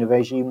something the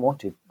regime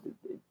wanted.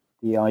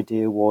 The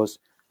idea was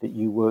that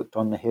you worked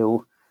on the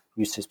hill,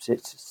 you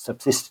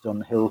subsisted on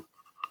the hill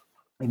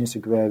in this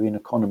agrarian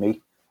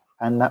economy,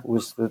 and that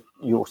was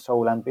your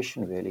sole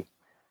ambition, really.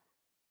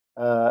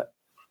 That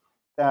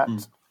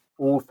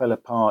all fell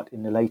apart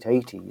in the late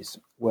 80s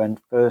when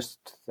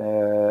first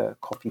the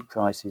coffee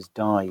prices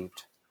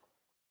dived,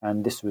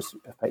 and this was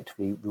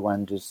effectively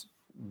Rwanda's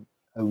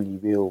only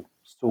real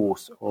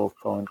source of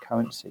foreign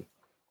currency.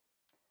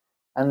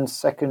 And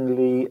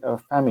secondly, a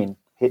famine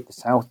hit the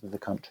south of the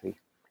country,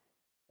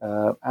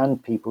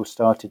 and people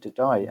started to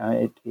die.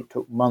 It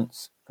took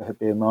months for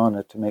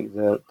Habyarimana to make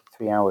the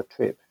 3-hour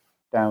trip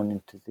down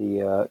into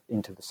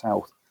the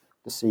south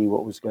to see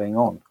what was going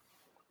on.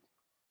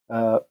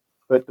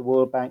 But the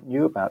World Bank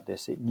knew about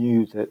this. It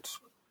knew that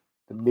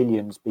the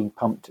millions being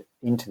pumped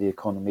into the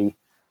economy,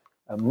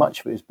 much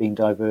of it was being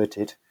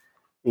diverted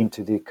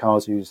into the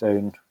KAZU's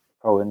own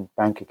foreign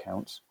bank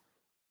accounts.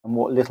 And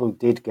what little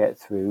did get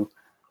through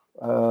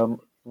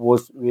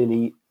was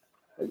really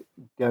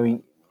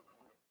going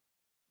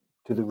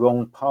to the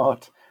wrong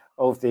part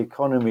of the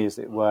economy, as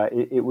it were.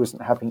 It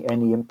wasn't having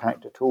any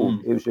impact at all.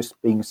 It was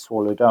just being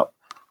swallowed up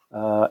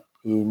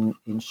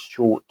in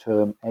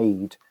short-term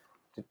aid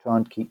to try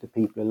and keep the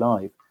people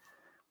alive.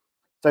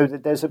 So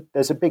that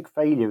there's a big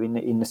failure in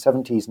the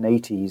 70s and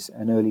 80s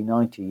and early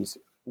 90s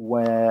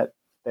where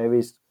there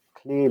is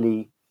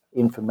clearly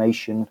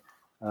information.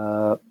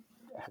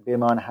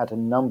 Habyarimana had a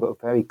number of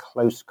very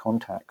close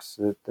contacts.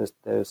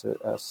 There's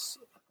a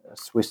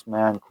Swiss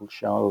man called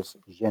Charles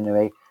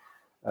Generet,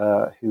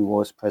 who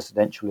was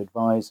presidential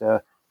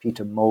advisor,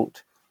 Peter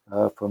Molt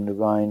from the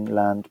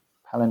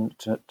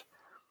Rhineland-Palatinate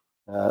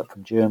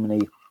from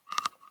Germany,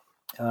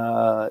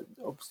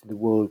 obviously the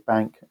World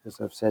Bank, as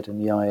I've said, and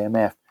the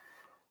IMF.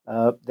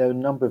 There are a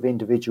number of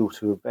individuals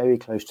who are very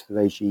close to the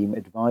regime,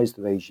 advised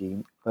the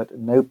regime, but at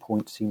no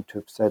point seem to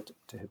have said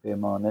to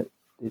Habyarimana,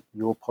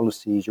 your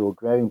policies, your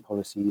agrarian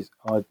policies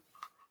are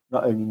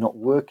not only not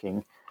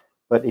working,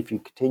 but if you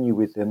continue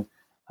with them,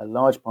 a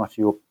large part of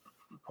your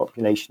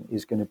population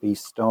is going to be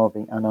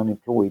starving and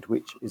unemployed,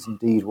 which is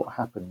indeed what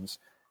happens.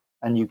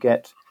 And you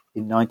get,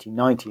 in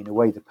 1990, in a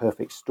way, the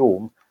perfect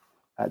storm.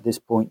 At this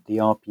point, the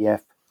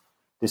RPF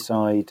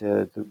decide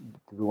the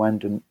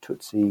Rwandan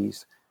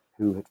Tutsis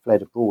who had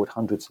fled abroad,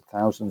 hundreds of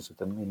thousands of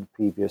them in the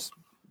previous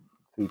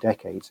 3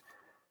 decades,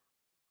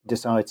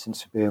 decide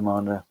since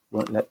Habyarimana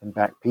won't let them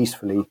back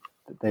peacefully,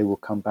 that they will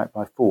come back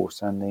by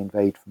force, and they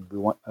invade from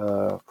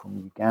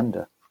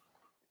Uganda.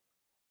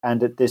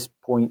 And at this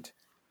point,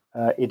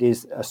 it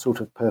is a sort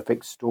of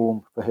perfect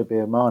storm for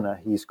Habyarimana.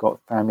 He's got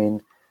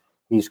famine,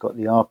 he's got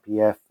the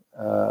RPF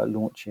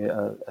launching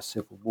a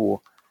civil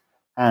war,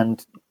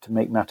 and to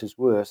make matters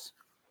worse,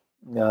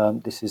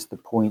 this is the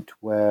point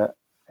where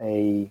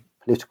a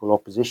political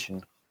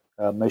opposition,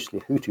 mostly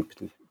Hutu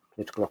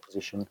political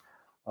opposition,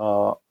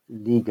 are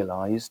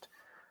legalized,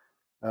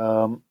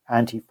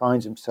 and he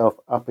finds himself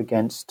up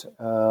against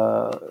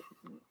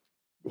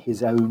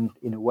his own,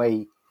 in a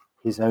way,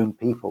 his own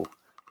people.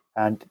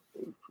 And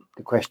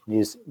the question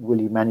is, will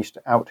he manage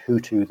to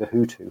out-Hutu the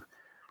Hutu,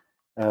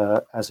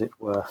 as it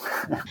were?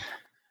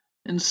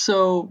 And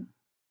so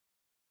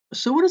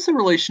what is the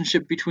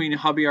relationship between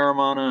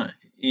Habyarimana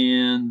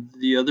and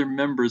the other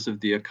members of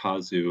the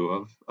Akazu,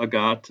 of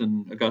Agat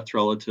and Agat's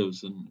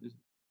relatives? And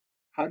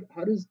how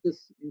does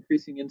this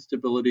increasing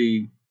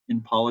instability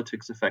in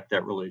politics affect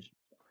that relationship?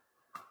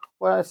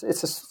 Well,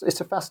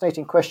 it's a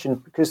fascinating question,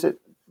 because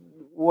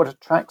what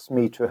attracts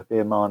me to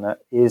Habyarimana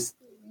is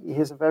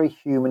he's a very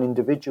human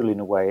individual in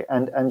a way,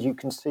 and you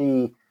can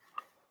see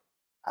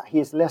he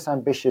is less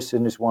ambitious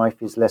than his wife,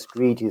 he's less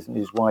greedy than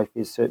his wife,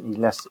 he's certainly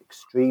less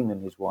extreme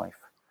than his wife.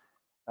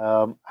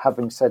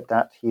 Having said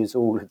that, he is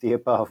all of the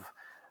above,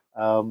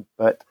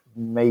 but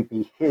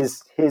maybe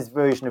his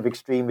version of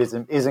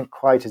extremism isn't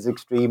quite as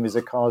extreme as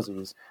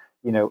Akazu's.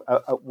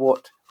 At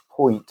what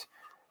point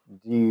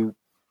do you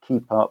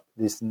keep up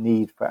this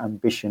need for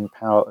ambition,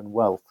 power, and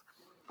wealth?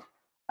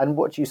 And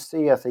what you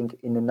see, I think,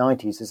 in the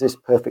 90s is this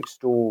perfect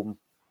storm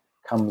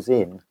comes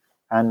in,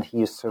 and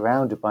he is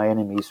surrounded by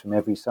enemies from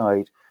every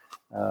side.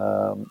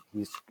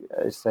 He's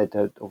said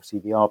that obviously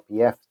the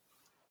RPF,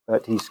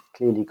 but he's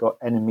clearly got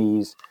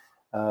enemies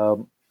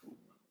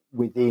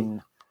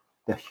within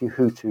the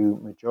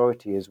Hutu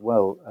majority as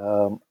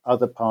well.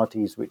 Other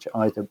parties which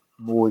are either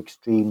more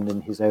extreme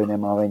than his own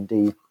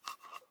MRND,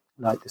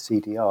 like the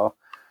CDR,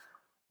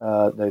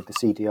 though the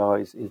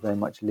CDR is very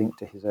much linked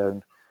to his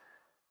own,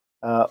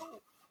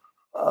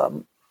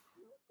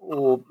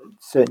 or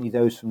certainly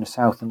those from the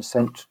south and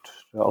centre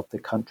of the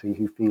country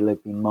who feel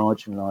they've been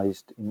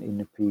marginalised in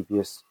the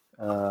previous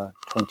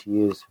 20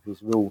 years of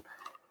his rule.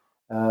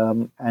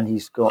 And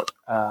he's got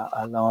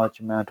a large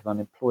amount of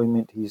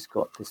unemployment. He's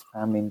got this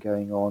famine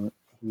going on.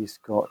 He's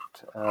got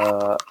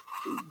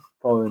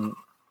foreign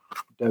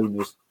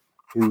donors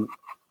who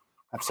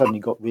have suddenly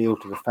got real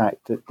to the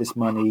fact that this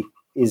money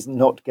is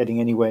not getting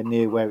anywhere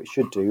near where it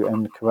should do,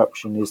 and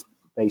corruption is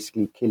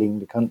basically killing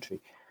the country.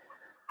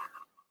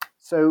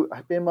 So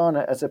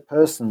Habyarimana as a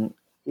person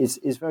is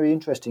very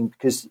interesting,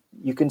 because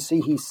you can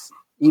see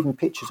even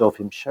pictures of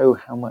him show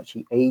how much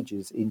he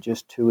ages in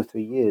just 2 or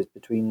 3 years.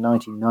 Between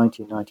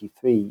 1990 and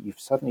 93, you've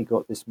suddenly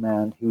got this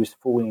man who is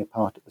falling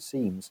apart at the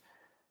seams.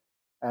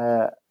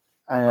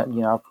 And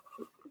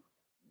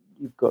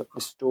you've got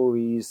the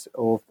stories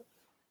of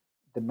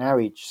the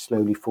marriage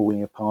slowly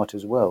falling apart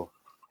as well.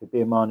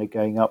 Habyarimana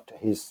going up to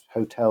his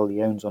hotel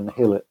he owns on the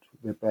hill at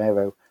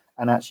Ribeiro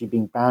and actually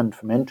being banned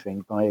from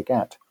entering by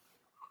Agat.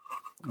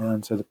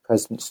 And so the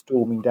president's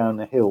storming down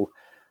the hill,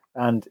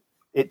 and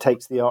it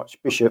takes the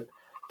archbishop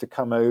to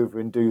come over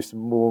and do some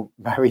more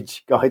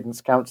marriage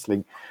guidance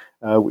counselling,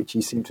 which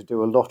he seemed to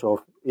do a lot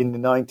of in the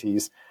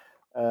 90s.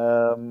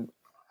 And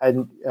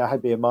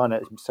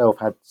Habyarimana himself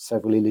had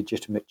several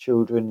illegitimate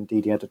children.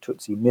 Indeed, he had a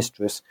Tutsi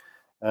mistress.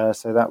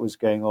 So that was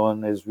going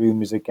on. There's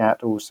rumours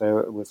Agat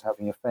also was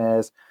having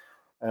affairs.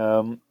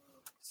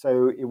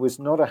 So it was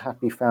not a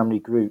happy family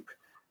group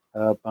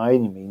by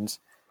any means.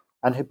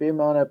 And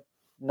Habyarimana,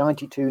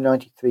 92,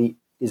 93,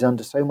 is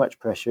under so much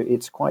pressure,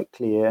 it's quite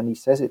clear, and he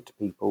says it to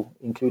people,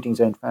 including his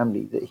own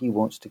family, that he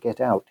wants to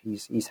get out.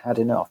 He's had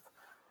enough.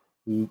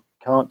 He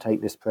can't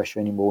take this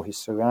pressure anymore. He's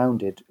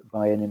surrounded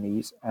by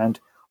enemies, and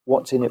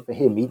what's in it for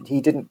him?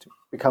 He didn't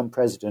become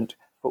president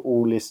for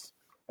all this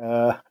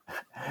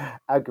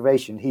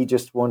aggravation. He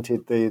just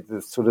wanted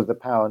the sort of the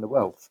power and the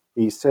wealth.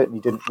 He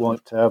certainly didn't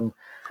want the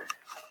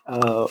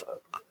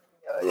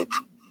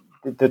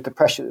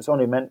pressure that's on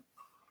him. And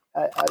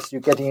as you're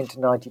getting into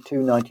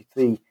 92,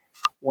 93,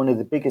 one of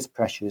the biggest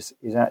pressures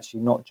is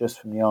actually not just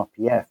from the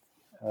RPF,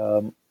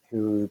 who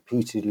are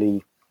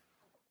repeatedly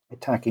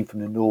attacking from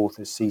the north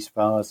as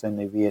ceasefires, then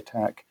they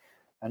re-attack,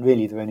 and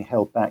really they're only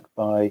held back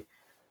by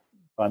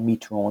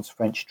Mitterrand's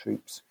French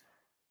troops.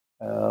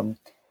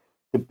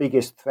 The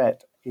biggest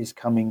threat is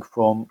coming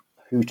from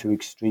Hutu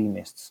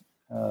extremists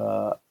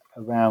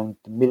around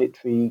the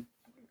military,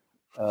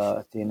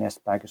 DNS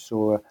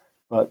Bagasora,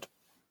 but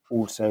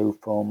also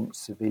from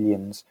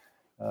civilians,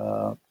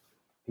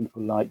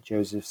 people like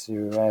Joseph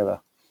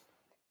Sirera.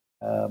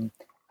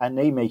 And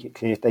they make it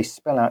clear, they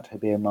spell out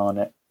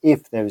Habyarimana,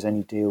 if there is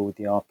any deal with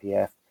the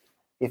RPF,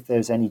 if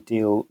there's any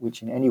deal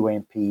which in any way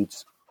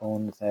impedes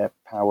on their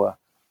power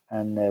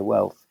and their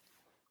wealth,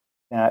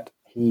 that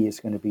he is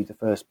going to be the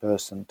first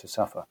person to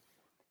suffer.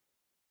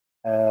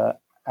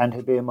 And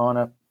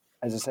Habyarimana,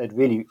 as I said,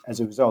 really, as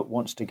a result,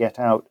 wants to get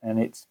out, and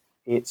it's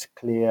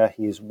clear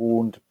he is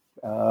warned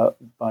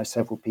by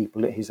several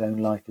people that his own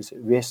life is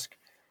at risk.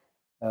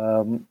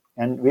 And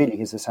really,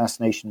 his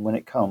assassination, when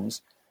it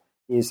comes,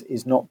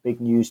 is not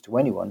big news to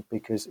anyone,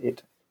 because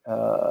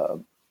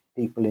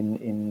people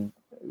in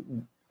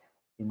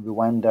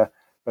Rwanda,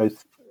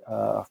 both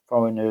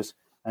foreigners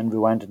and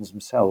Rwandans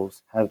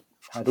themselves, had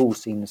all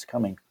seen this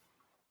coming.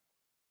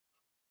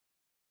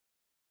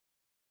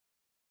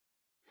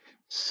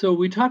 So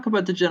we talk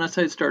about the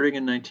genocide starting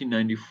in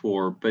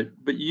 1994,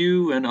 but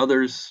you and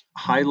others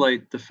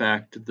highlight the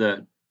fact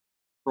that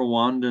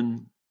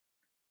Rwandan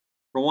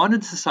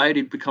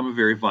society had become a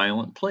very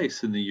violent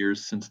place in the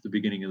years since the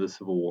beginning of the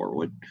Civil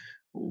War.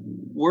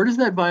 Where does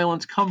that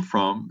violence come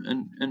from,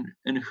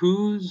 and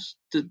who's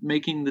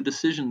making the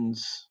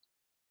decisions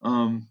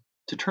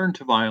to turn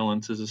to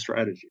violence as a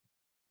strategy?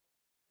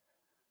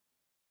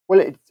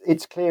 Well,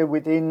 it's clear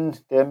within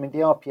the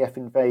RPF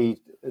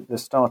invade at the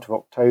start of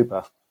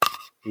October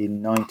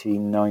in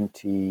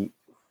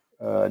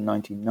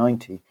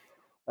 1990.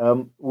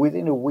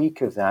 Within a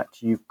week of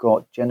that, you've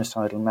got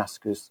genocidal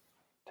massacres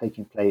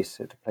taking place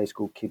at a place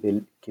called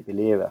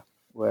Kibelira,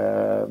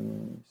 where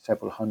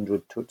several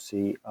hundred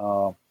Tutsi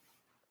are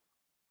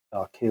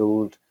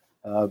killed,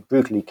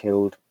 brutally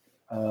killed.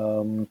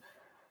 The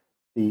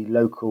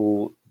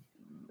local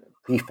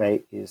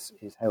prefect is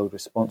held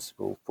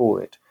responsible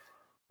for it.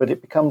 But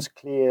it becomes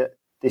clear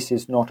this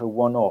is not a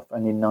one-off,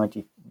 and in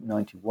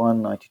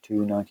 1991,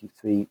 92,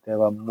 93,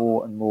 there are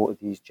more and more of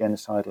these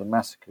genocidal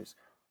massacres.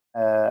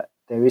 There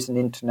is an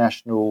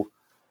international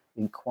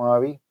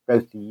inquiry.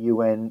 Both the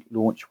UN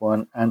launched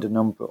one, and a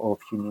number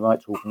of human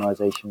rights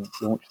organisations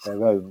launched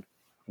their own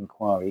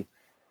inquiry.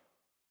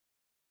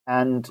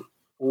 And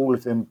all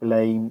of them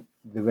blame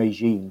the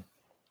regime.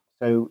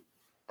 So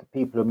the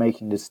people are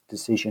making these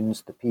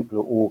decisions, the people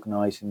are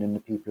organising, and the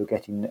people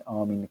are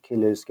arming the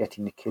killers,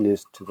 getting the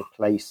killers to the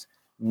place,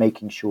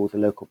 making sure the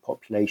local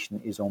population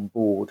is on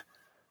board.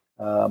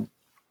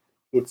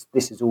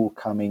 This is all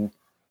coming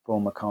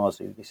from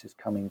Akazu. This is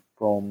coming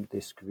from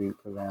this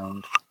group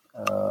around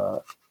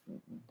the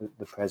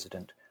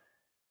president.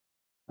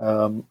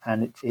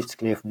 And it's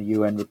clear from the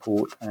UN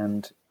report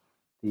and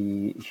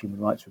the human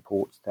rights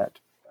reports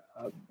that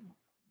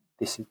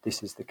this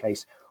is the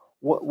case.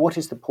 What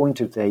is the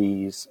point of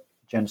these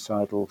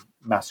genocidal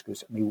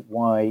massacres? I mean,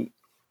 why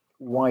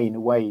in a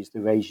way is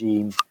the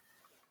regime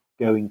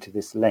going to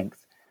this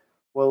length?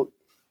 Well,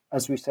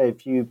 as we say,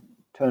 if you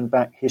turn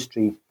back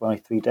history by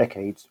 3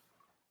 decades,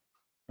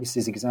 this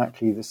is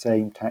exactly the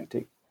same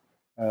tactic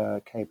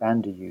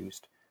Kayibanda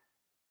used.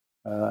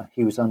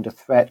 He was under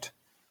threat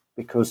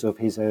because of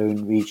his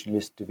own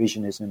regionalist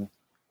divisionism.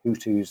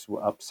 Hutus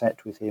were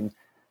upset with him.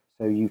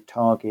 So you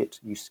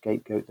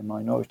scapegoat the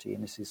minority,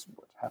 and this is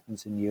what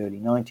happens in the early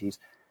 90s.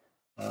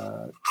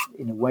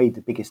 In a way,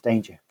 the biggest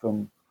danger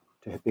to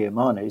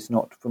Habyarimana is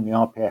not from the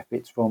RPF,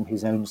 it's from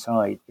his own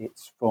side.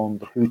 It's from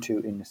the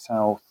Hutu in the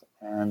south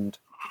and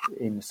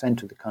in the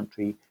centre of the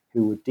country,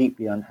 who were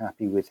deeply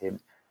unhappy with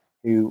him,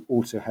 who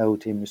also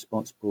held him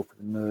responsible for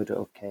the murder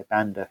of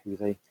Kayibanda, who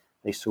they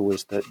saw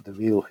as the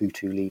real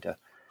Hutu leader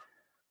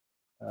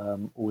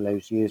all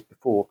those years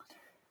before.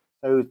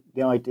 So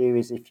the idea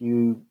is, if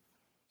you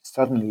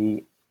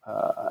suddenly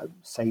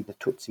say the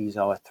Tutsis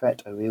are a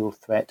threat, a real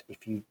threat,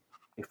 if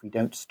we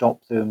don't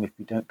stop them, if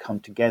we don't come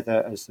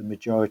together as the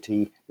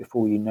majority,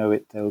 before you know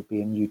it, there will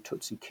be a new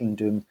Tutsi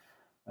kingdom.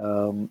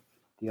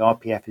 The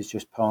RPF is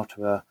just part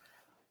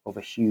of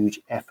a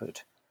huge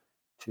effort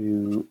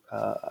to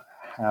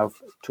have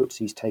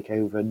Tutsis take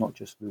over not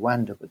just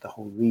Rwanda, but the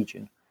whole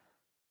region,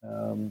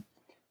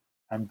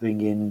 and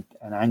bring in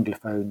an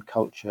Anglophone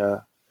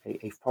culture,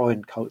 a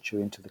foreign culture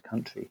into the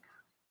country.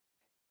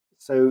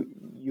 So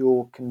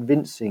you're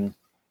convincing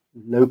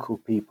local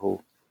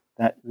people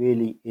that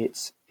really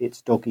it's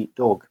dog eat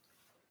dog.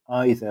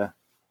 Either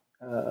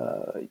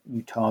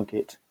you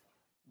target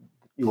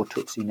your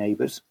Tutsi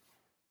neighbours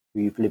who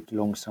you've lived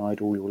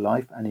alongside all your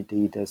life, and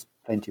indeed there's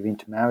plenty of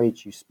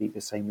intermarriage, you speak the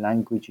same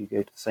language, you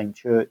go to the same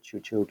church,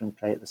 your children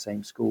play at the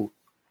same school.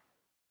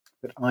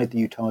 But either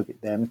you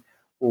target them,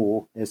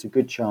 or there's a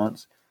good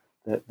chance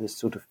that the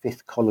sort of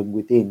fifth column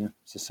within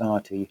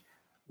society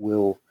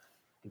will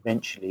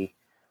eventually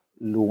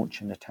launch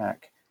an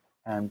attack,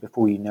 and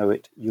before you know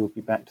it, you'll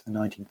be back to the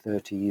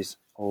 1930s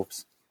of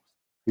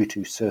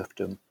Hutu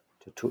serfdom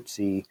to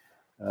Tutsi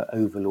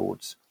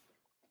overlords.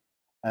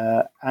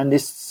 And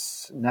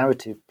this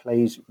narrative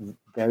plays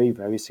very,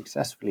 very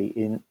successfully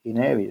in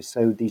areas.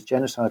 So these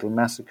genocidal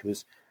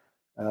massacres,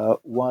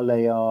 while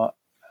they are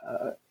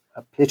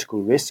a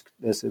political risk,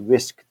 there's a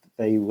risk that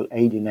they will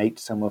alienate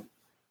some of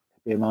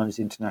Habyarimana's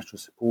international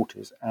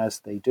supporters, as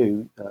they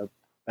do.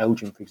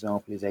 Belgium, for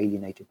example, is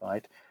alienated by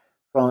it.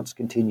 France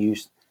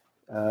continues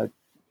to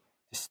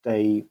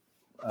stay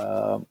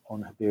on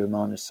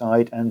Habyarimana's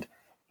side, and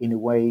in a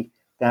way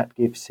that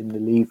gives him the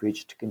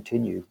leverage to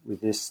continue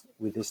with this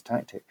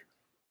tactic.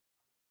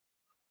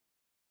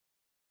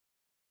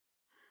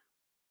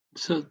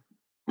 So,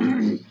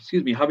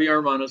 excuse me,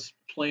 Habyarimana's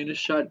plane is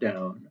shot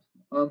down.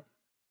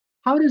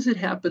 How does it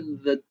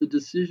happen that the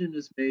decision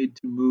is made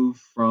to move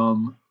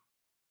from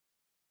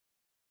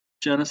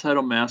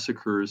genocidal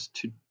massacres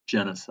to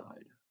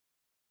genocide?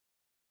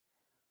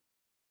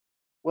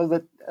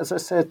 Well, as I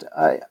said,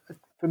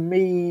 for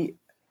me,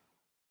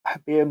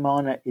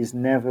 Habyarimana is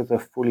never the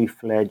fully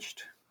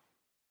fledged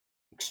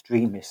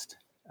extremist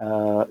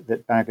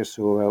that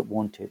Bagosora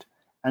wanted.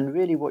 And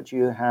really, what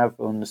you have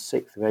on the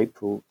 6th of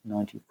April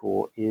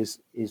 94 is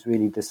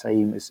really the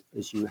same as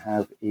you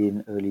have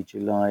in early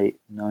July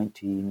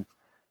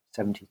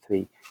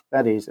 1973.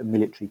 That is a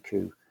military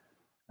coup.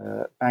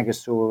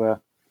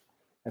 Bagosora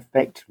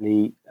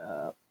effectively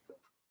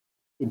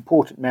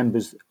important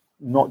members,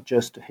 not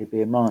just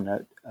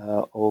Habyarimana,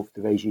 of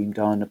the regime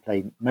die on a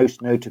plane,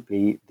 most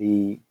notably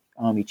the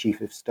Army Chief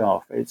of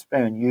Staff. It's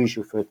very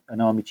unusual for an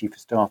Army Chief of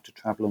Staff to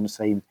travel on the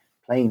same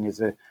plane as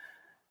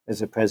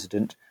a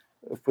president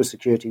for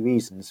security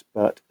reasons,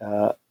 but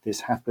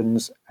this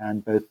happens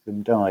and both of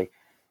them die.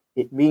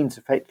 It means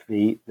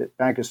effectively that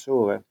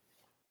Bagosora,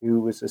 who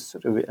was a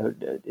sort of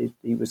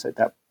he was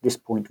at this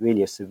point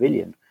really a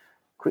civilian,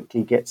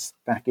 quickly gets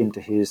back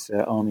into his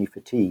army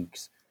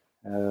fatigues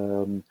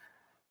and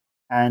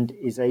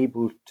is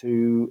able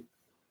to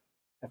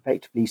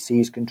effectively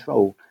seize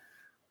control.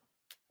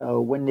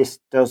 When this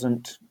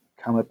doesn't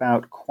come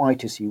about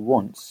quite as he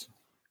wants,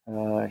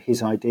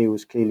 his idea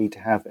was clearly to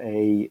have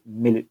a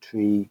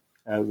military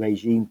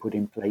regime put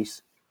in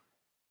place.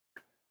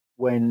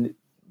 When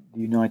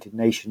the United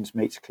Nations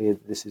makes clear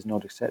that this is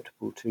not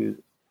acceptable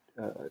to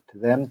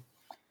them,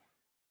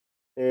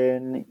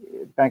 then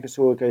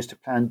Bagosora goes to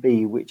Plan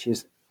B, which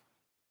is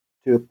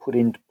to put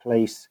into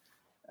place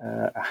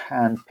a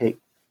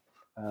hand-picked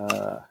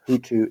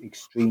Hutu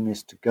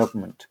extremist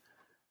government,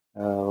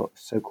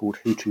 so-called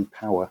Hutu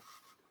power,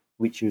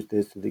 which is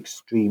the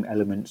extreme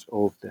elements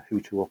of the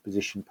Hutu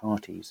opposition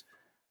parties.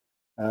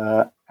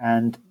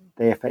 And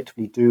they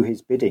effectively do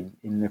his bidding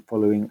in the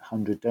following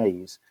 100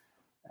 days.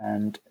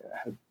 And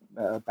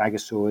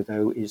Bagosora,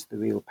 though, is the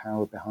real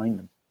power behind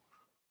them.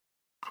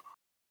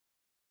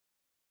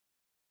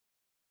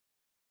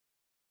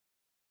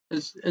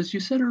 As you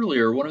said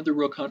earlier, one of the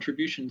real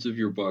contributions of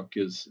your book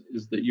is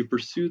that you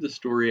pursue the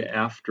story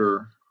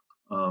after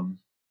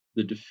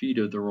the defeat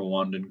of the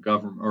Rwandan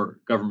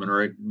government,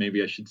 or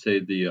maybe I should say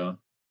the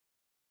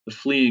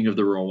fleeing of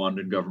the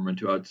Rwandan government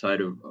to outside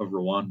of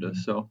Rwanda.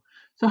 So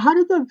how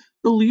did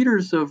the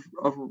leaders of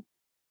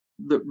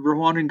the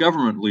Rwandan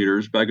government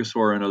leaders,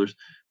 Bagosora and others,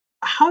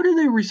 how do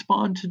they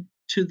respond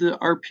to the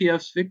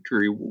RPF's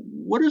victory?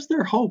 What is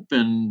their hope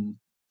in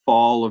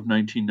fall of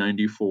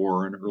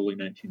 1994 and early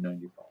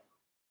 1995?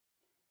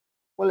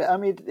 Well, I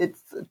mean,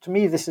 to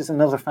me, this is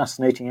another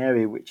fascinating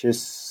area which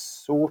has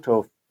sort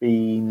of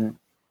been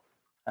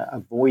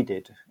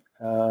avoided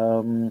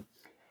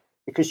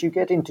because you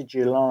get into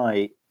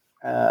July,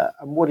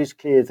 and what is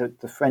clear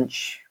that the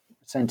French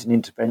sent an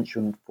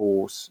intervention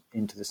force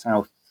into the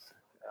south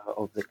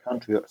of the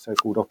country,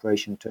 so-called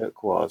Operation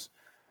Turquoise,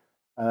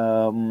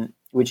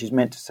 which is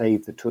meant to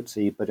save the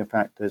Tutsi, but in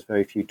fact, there's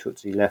very few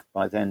Tutsi left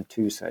by then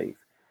to save.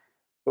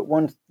 But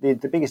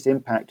the biggest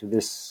impact of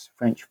this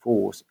French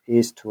force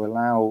is to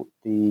allow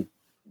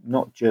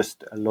not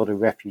just a lot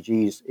of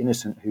refugees,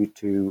 innocent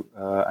Hutu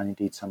and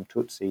indeed some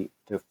Tutsi,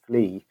 to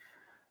flee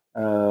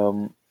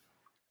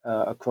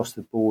across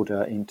the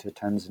border into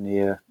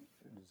Tanzania,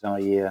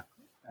 Zaire,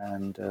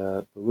 and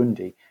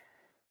Burundi.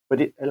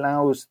 But it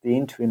allows the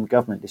interim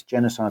government, this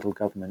genocidal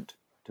government,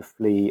 to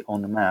flee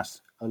en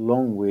masse,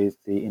 along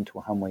with the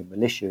Interahamwe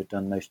militia, who've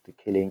done most of the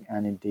killing,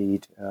 and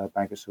indeed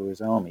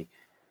Bagosora's army.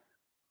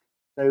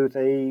 So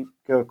they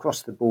go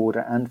across the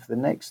border, and for the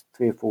next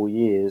 3 or 4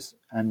 years,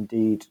 and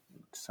indeed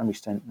to some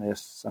extent,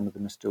 some of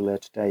them are still there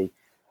today.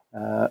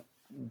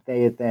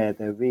 They are there.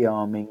 They're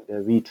rearming,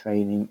 they're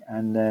retraining,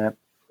 and their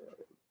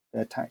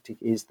tactic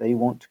is they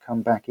want to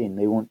come back in.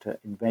 They want to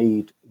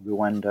invade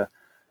Rwanda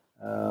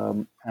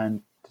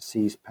and to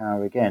seize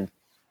power again.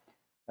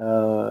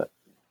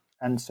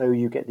 And so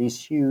you get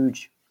these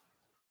huge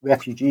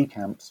refugee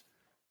camps,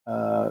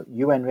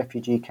 UN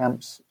refugee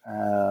camps.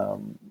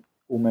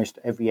 Almost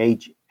every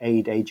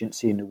aid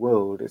agency in the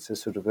world, it's a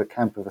sort of a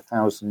camp of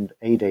 1,000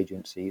 aid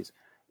agencies,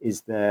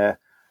 is there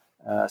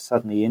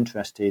suddenly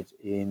interested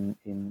in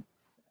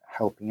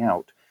helping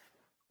out.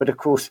 But of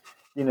course,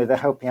 they're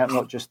helping out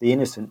not just the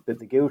innocent, but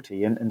the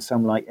guilty. And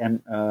some like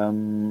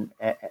MSF,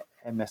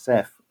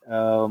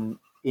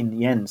 in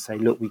the end, say,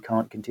 look, we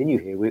can't continue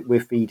here. We're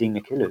feeding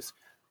the killers.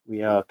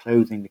 We are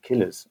clothing the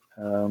killers.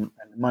 And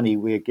the money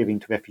we're giving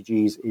to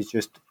refugees is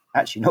just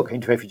actually not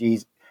going to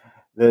refugees.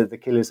 The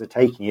killers are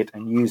taking it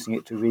and using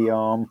it to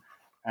rearm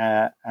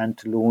and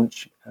to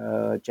launch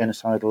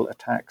genocidal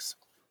attacks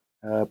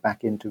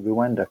back into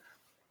Rwanda.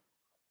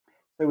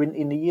 So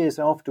in the years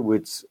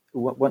afterwards,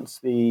 once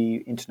the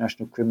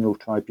International Criminal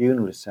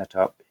Tribunal is set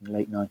up in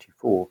late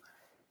 94,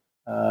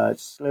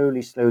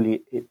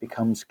 slowly it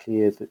becomes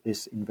clear that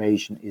this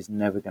invasion is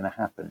never going to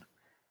happen.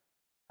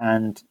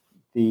 And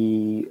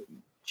the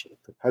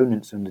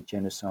proponents of the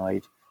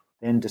genocide,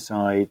 then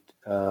decide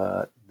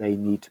they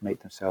need to make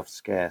themselves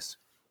scarce,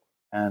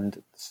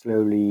 and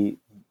slowly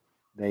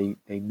they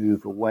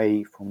move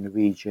away from the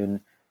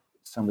region.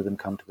 Some of them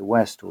come to the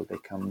West, or they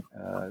come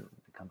to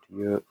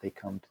Europe, they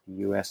come to the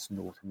US,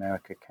 North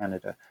America,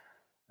 Canada,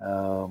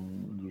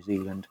 New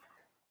Zealand,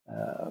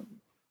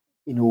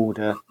 in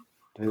order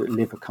to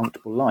live a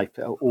comfortable life.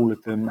 All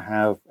of them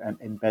have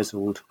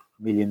embezzled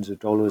millions of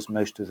dollars.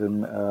 Most of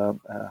them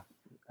are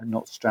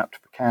not strapped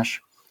for cash.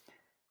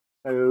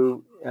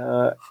 So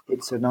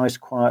it's a nice,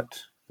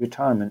 quiet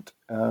retirement.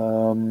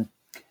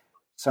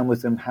 Some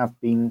of them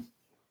have been,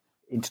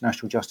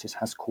 international justice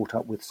has caught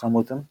up with some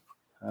of them,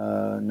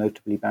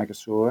 notably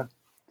Bagosora.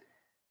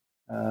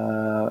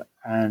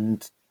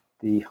 And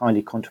the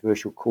highly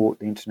controversial court,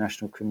 the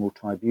International Criminal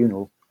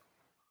Tribunal,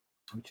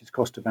 which has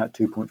cost about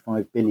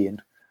 $2.5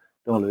 billion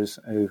over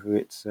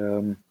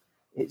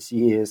its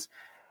years.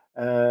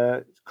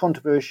 It's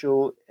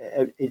controversial.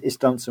 It's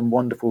done some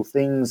wonderful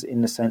things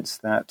in the sense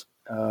that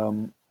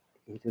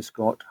it has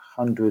got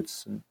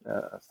hundreds and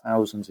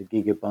thousands of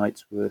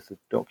gigabytes worth of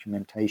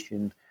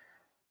documentation,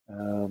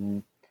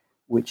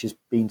 which has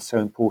been so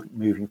important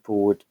moving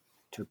forward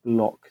to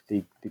block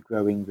the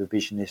growing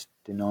revisionist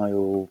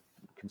denial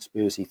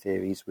conspiracy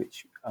theories,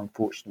 which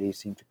unfortunately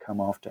seem to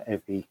come after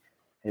every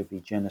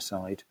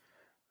genocide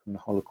from the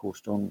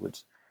Holocaust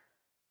onwards.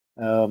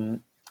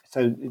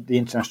 So the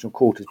International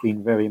Court has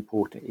been very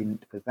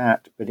important for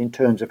that. But in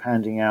terms of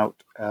handing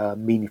out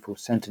meaningful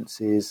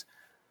sentences,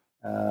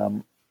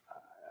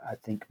 I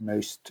think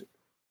most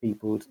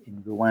people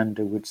in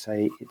Rwanda would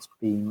say it's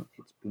been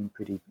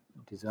pretty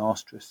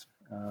disastrous.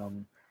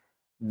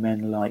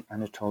 Men like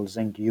Anatole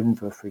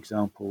Nsengiyumva, for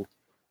example,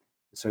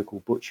 the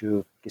so-called butcher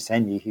of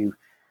Gisenyi,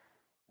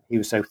 he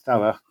was so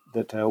thorough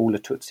that all the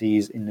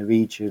Tutsis in the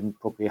region,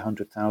 probably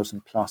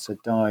 100,000 plus,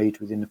 had died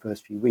within the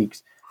first few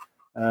weeks.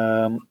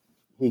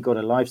 He got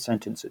a life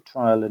sentence at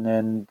trial, and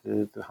then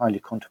the highly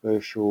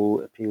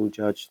controversial appeal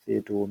judge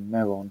Theodore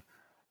Meron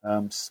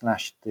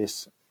slashed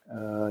this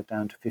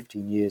down to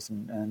 15 years,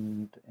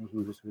 and he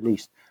was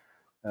released.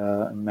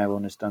 And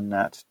Meron has done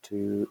that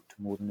to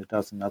more than a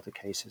dozen other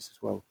cases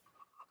as well.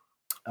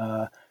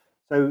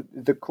 So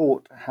the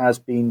court has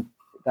been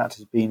a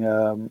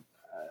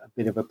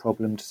bit of a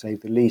problem, to say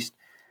the least.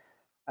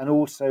 And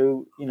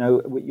also,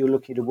 you're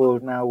looking at a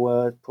world now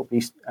where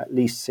probably at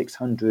least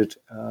 600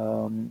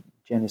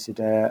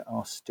 genocidaires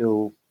are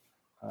still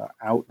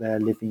out there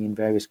living in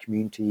various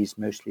communities,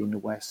 mostly in the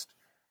West.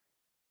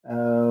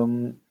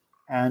 And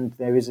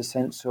there is a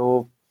sense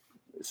of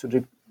sort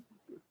of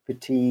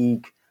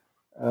fatigue,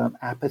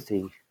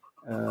 apathy,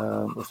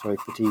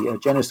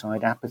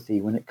 genocide apathy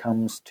when it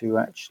comes to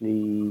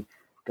actually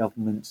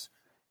governments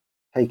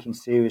taking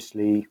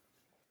seriously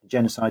the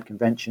Genocide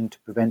Convention to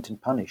prevent and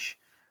punish.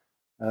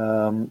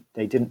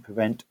 They didn't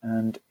prevent,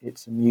 and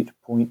it's a moot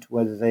point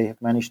whether they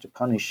have managed to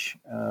punish.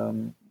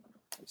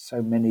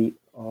 So many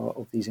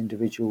of these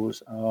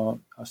individuals are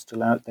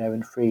still out there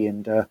and free,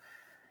 and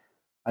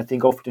I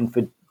think often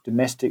for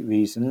domestic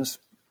reasons,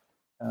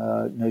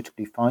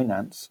 notably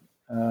finance,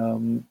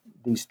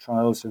 these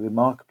trials are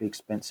remarkably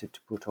expensive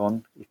to put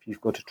on. If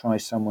you've got to try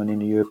someone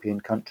in a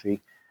European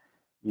country,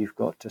 you've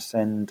got to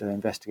send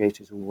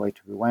investigators all the way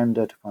to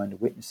Rwanda to find the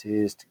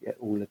witnesses, to get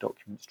all the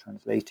documents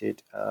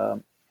translated.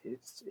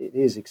 It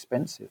is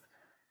expensive,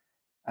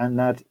 and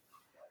that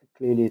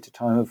clearly at a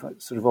time of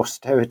sort of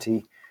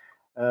austerity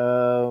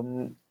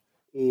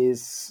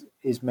is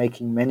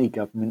making many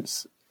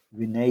governments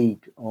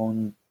renege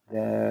on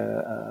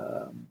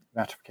their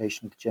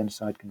ratification of the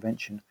Genocide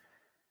Convention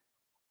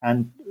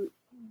and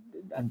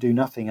do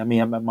nothing. I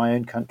mean, my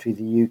own country,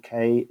 the UK,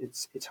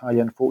 it's highly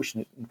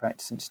unfortunate. In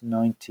fact, since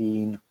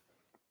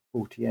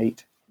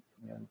 1948,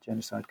 the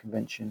Genocide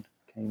Convention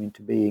came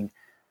into being.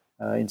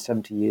 In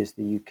 70 years,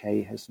 the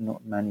UK has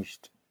not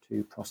managed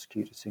to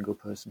prosecute a single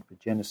person for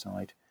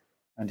genocide,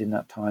 and in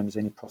that time has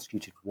only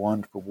prosecuted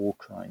one for war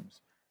crimes,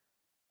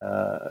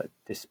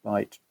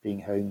 despite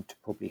being home to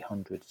probably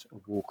hundreds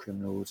of war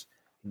criminals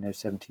in those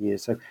 70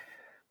 years. So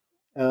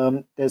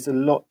there's a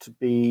lot to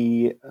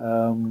be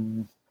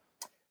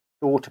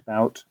thought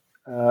about,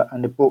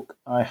 and the book,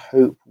 I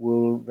hope,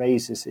 will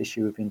raise this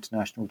issue of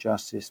international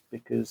justice,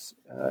 because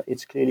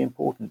it's clearly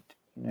important.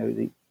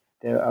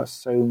 There are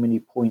so many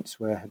points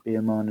where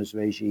Habyarimana's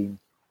regime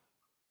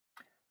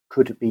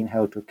could have been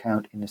held to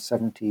account in the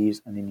 70s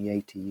and in the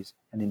 80s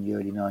and in the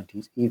early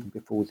 90s, even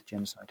before the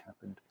genocide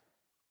happened.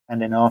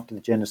 And then after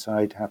the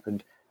genocide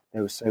happened,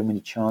 there were so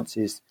many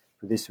chances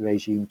for this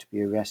regime to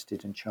be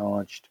arrested and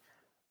charged.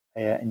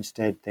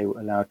 Instead, they were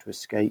allowed to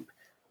escape,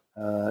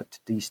 to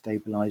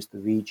destabilize the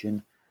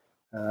region,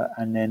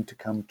 and then to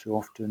come to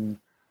often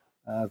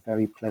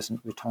very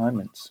pleasant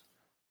retirements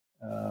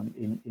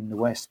in the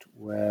West,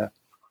 where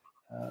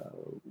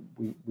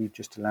we've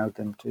just allowed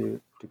them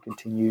to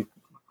continue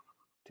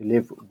to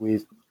live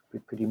with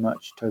pretty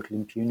much total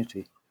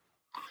impunity.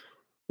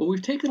 Well,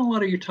 we've taken a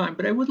lot of your time,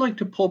 but I would like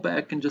to pull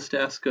back and just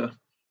ask a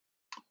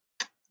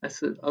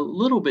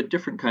little bit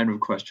different kind of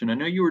question. I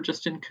know you were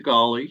just in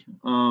Kigali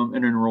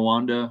and in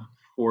Rwanda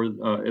for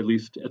at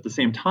least at the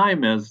same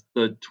time as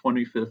the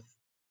 25th,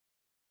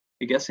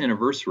 I guess,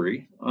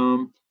 anniversary.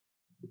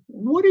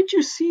 What did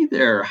you see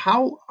there?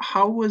 How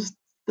was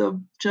the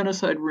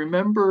genocide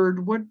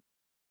remembered?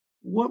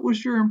 What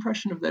was your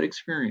impression of that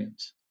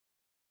experience?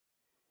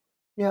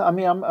 Yeah, I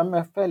mean, I'm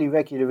a fairly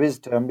regular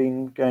visitor. I've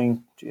been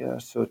going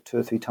sort of 2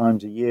 or 3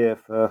 times a year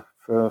for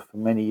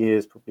many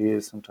years,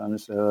 probably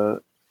sometimes a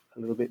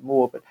little bit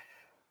more. But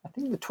I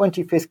think the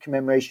 25th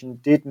commemoration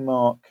did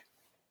mark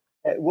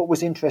what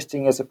was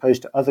interesting as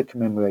opposed to other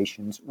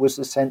commemorations was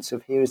the sense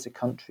of here is a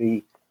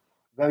country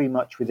very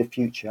much with a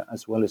future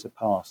as well as a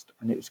past.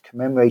 And it was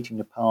commemorating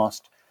the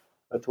past,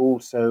 but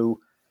also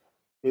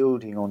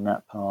building on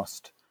that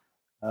past.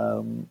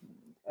 And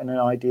an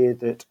idea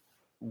that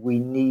we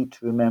need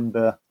to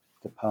remember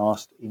the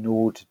past in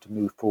order to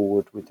move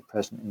forward with the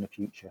present and the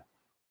future.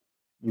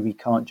 We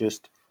can't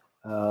just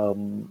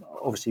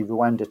obviously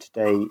Rwanda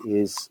today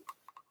is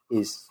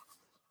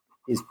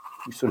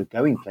sort of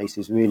going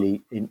places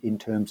really in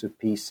terms of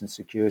peace and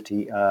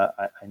security.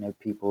 I know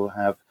people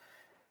have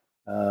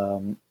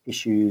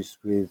issues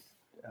with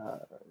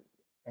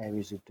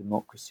areas of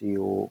democracy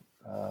or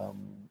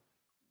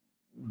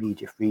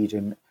media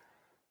freedom.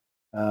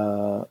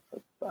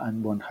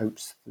 And one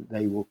hopes that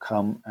they will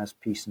come as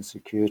peace and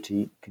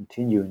security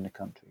continue in the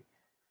country.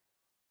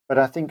 But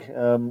I think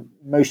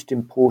most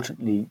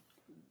importantly,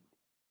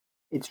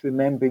 it's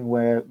remembering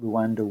where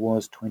Rwanda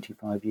was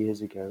 25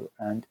 years ago.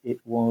 And it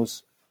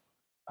was,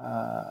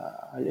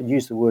 I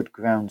use the word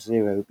ground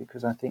zero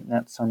because I think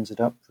that sums it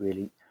up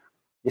really.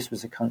 This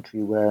was a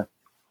country where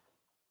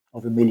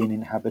of 1 million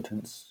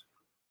inhabitants,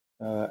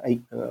 of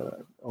 8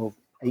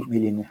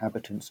 million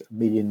inhabitants, 1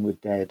 million were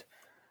dead.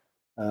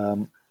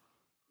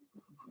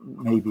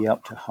 Maybe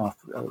up to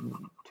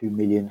 2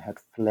 million had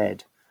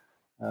fled,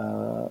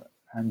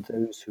 and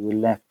those who were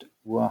left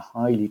were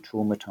highly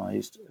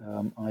traumatized,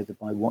 either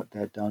by what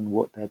they'd done,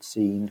 what they'd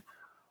seen,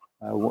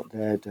 what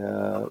they'd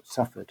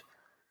suffered.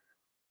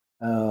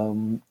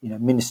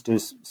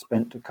 Ministers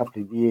spent a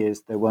couple of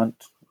years. There were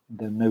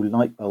no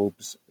light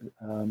bulbs.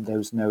 There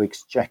was no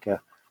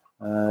exchequer.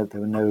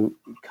 There were no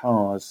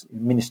cars.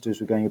 Ministers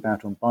were going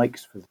about on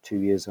bikes for the 2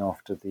 years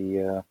after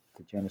the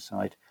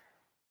genocide.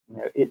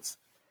 It's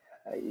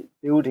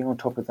building on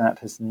top of that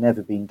has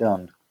never been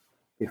done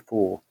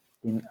before.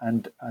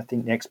 And I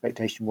think the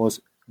expectation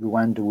was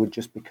Rwanda would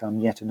just become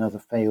yet another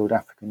failed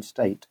African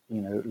state,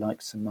 like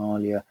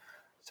Somalia,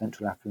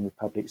 Central African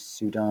Republic,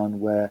 Sudan,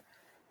 where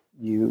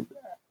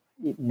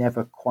it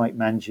never quite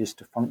manages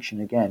to function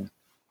again.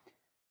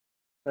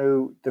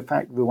 So the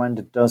fact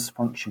Rwanda does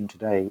function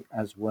today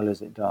as well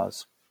as it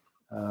does,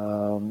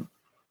 even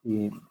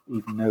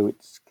though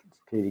it's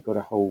clearly got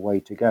a whole way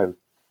to go,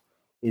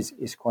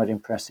 is quite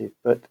impressive.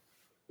 But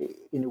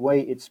in a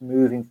way, it's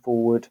moving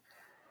forward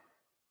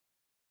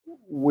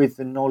with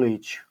the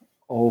knowledge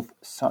of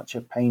such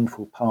a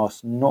painful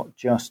past, not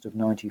just of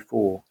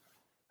 94.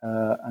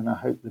 And I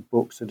hope the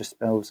book sort of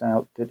spells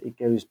out that it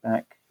goes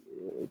back,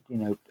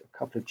 a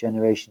couple of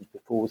generations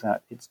before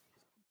that. It's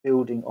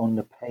building on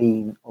the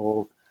pain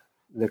of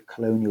the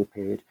colonial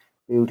period,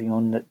 building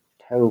on the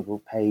terrible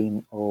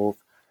pain of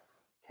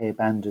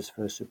Kayibanda's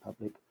First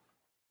Republic,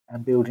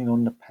 and building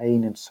on the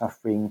pain and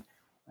suffering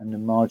and the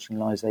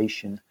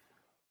marginalization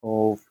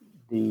of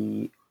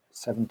the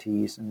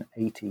 70s and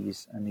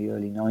 80s and the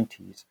early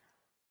 90s,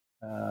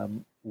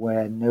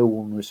 where no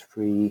one was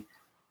free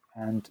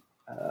and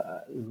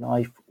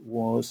life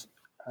was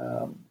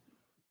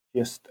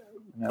just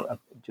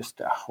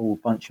a whole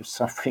bunch of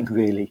suffering,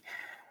 really,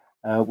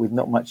 with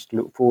not much to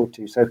look forward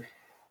to. So,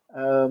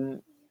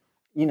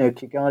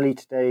 Kigali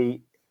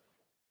today,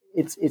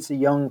 it's a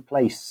young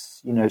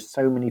place.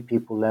 So many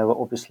people there.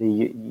 Obviously,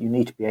 you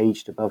need to be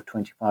aged above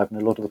 25,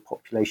 and a lot of the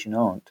population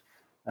aren't.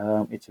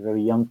 It's a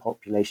very young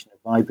population,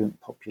 a vibrant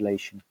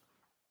population.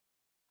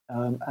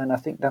 And I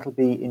think that'll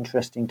be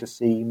interesting to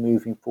see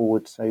moving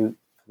forward. So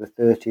for the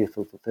 30th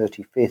or the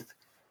 35th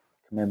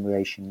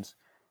commemorations,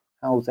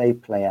 how they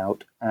play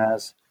out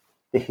as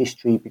the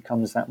history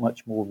becomes that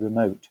much more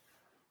remote.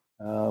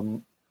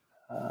 And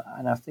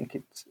I think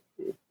it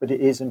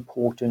is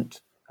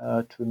important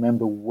to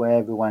remember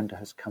where Rwanda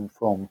has come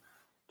from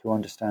to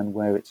understand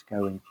where it's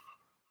going.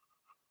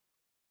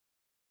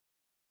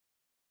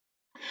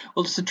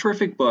 Well, it's a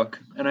terrific book,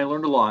 and I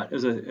learned a lot,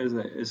 as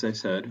I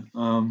said.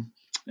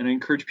 And I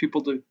encourage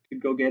people to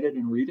go get it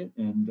and read it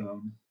and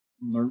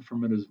learn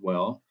from it as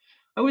well.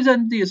 I always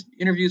end these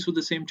interviews with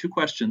the same 2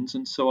 questions,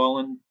 and so I'll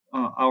end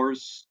our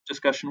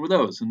discussion with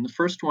those. And the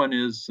first one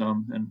is,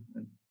 and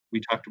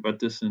we talked about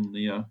this in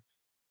the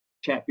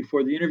chat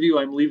before the interview,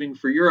 I'm leaving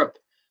for Europe.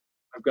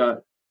 I've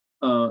got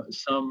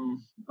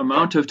some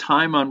amount of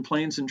time on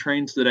planes and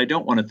trains that I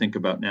don't want to think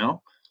about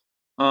now.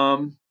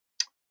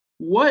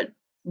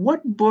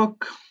 What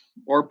book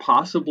or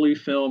possibly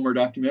film or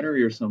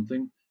documentary or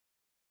something,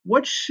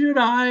 what should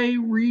I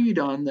read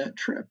on that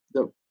trip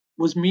that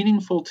was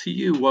meaningful to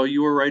you while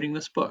you were writing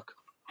this book?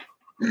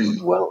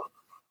 Well,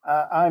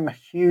 I'm a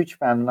huge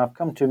fan, and I've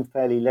come to him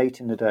fairly late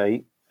in the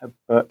day.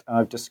 but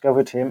I've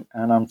discovered him,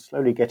 and I'm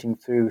slowly getting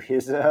through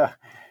his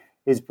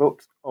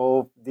books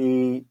of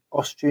the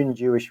Austrian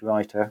Jewish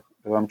writer,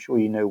 who I'm sure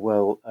you know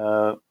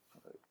well,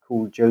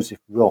 called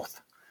Joseph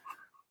Roth.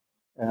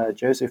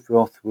 Joseph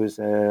Roth was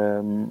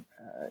an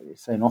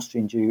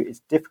Austrian Jew.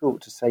 It's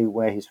difficult to say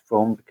where he's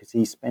from because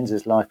he spends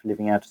his life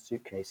living out of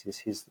suitcases.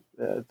 He's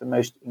the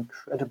most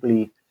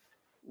incredibly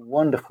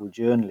wonderful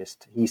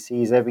journalist. He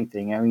sees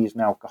everything. He's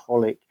an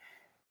alcoholic.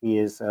 He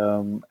is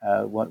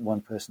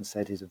one person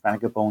said he's a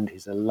vagabond.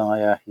 He's a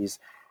liar. He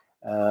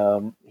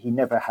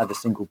never had a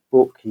single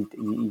book. He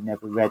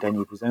never read any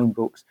of his own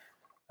books.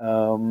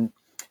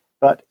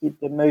 But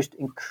the most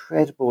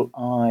incredible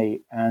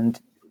eye,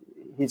 and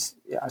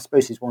I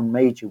suppose his one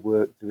major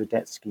work, the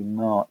Radetzky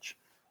March.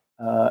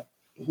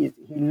 He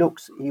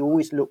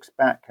always looks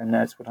back, and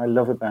that's what I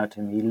love about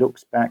him. He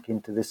looks back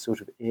into this sort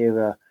of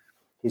era.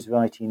 He's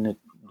writing in the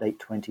late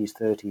 20s,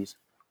 30s.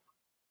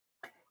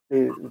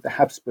 The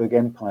Habsburg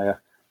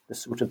Empire, the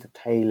sort of the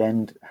tail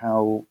end,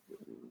 how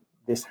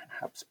this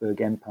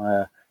Habsburg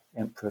Empire,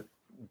 Emperor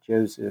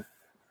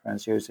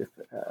Franz Joseph,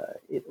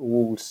 it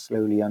all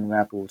slowly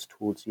unravels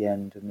towards the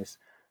end, and this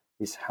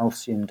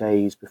halcyon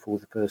days before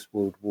the First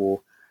World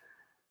War.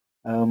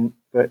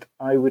 But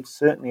I would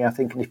certainly, I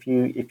think, if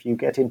you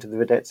get into the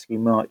Radetzky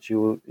March,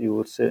 you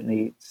will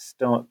certainly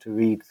start to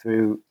read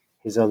through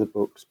his other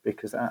books,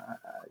 because I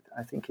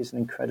think he's an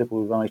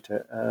incredible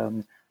writer.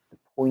 The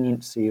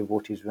poignancy of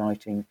what he's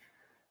writing,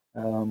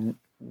 the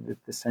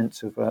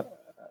sense of a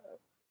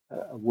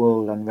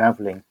world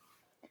unraveling,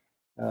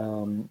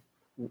 and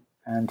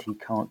he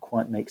can't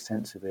quite make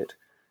sense of it,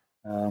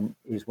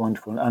 is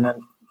wonderful.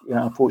 And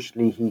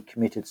unfortunately, he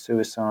committed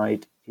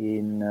suicide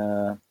in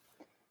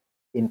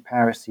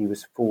Paris. He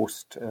was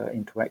forced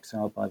into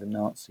exile by the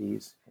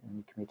Nazis, and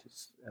he committed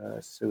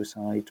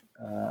suicide.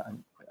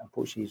 And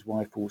unfortunately, his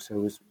wife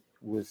also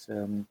was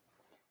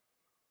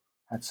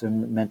had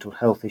some mental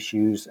health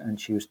issues, and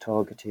she was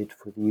targeted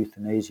for the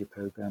euthanasia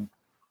program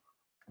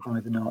by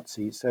the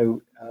Nazis.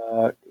 So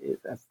a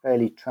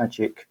fairly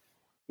tragic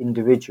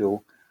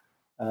individual,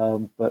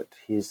 but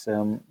his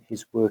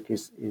work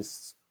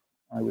is,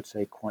 I would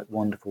say, quite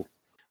wonderful.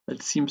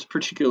 That seems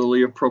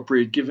particularly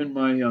appropriate given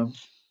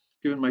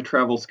my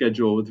travel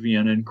schedule with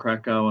Vienna and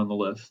Krakow on the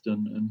list,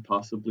 and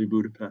possibly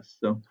Budapest.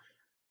 So,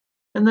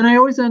 and then I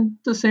always end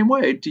the same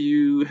way. Do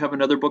you have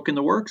another book in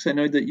the works? I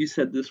know that you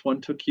said this one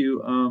took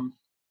you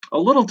a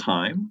little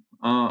time.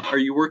 Are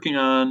you working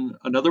on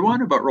another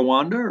one about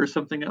Rwanda or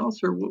something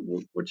else, or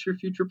what's your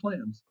future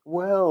plans?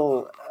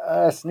 Well,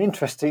 it's an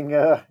interesting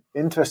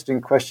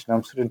question.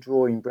 I'm sort of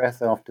drawing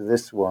breath after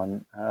this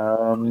one.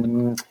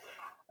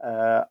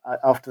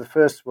 After the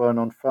first one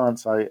on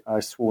France, I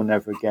swore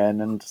never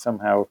again, and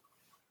somehow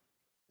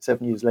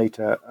 7 years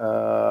later,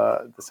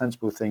 the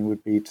sensible thing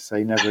would be to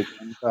say never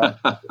again. But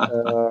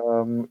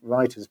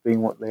writers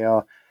being what they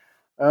are,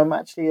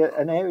 actually,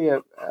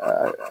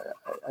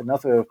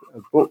 another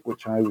book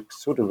which I would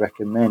sort of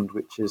recommend,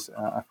 which is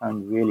I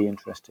found really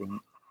interesting,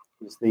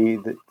 is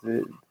the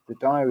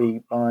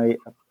diary by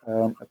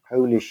a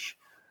Polish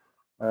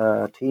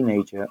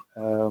teenager,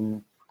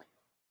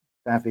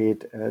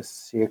 David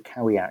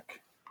Sierkiewicz,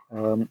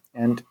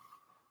 and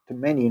to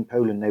many in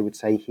Poland, they would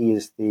say he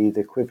is the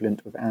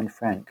equivalent of Anne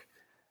Frank.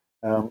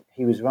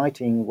 He was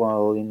writing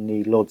while in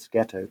the Lodz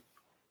ghetto,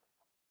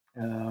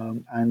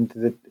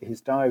 and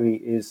his diary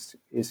is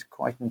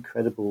quite an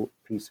incredible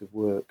piece of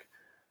work.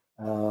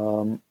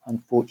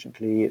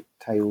 Unfortunately, it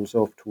tails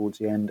off towards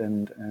the end,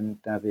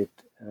 and David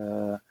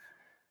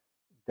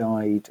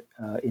died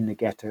in the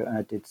ghetto,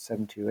 and did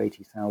 70,000 or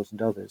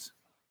 80,000 others,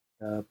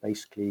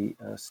 basically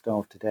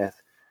starved to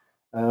death.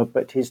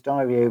 But his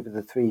diary over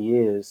the 3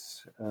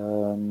 years,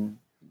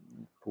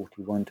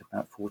 41 to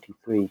about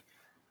 43,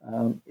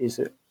 is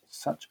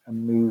such a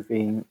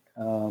moving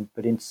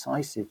but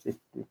incisive.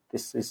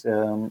 This is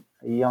a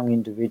young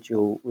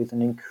individual with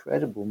an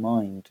incredible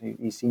mind.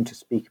 He seemed to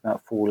speak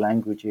about 4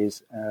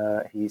 languages.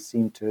 He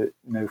seemed to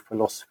know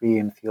philosophy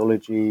and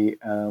theology.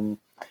 And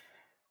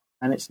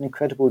it's an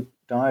incredible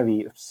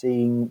diary of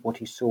seeing what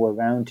he saw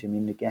around him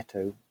in the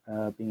ghetto,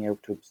 being able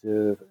to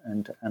observe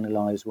and to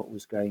analyse what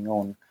was going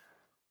on,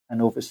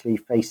 and obviously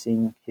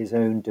facing his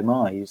own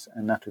demise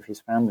and that of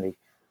his family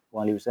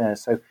while he was there.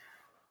 So,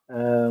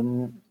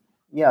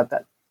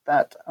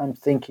 that I'm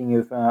thinking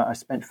of. I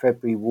spent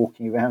February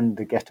walking around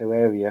the ghetto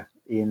area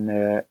in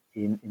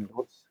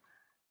Lodz,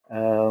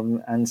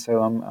 and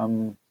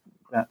so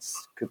that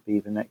could be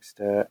the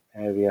next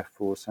area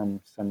for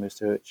some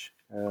research.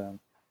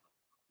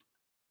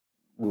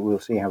 We'll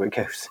see how it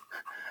goes.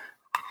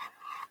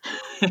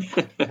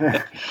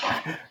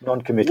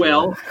 Non-committal.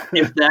 Well,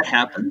 if that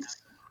happens,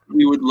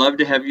 we would love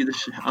to have you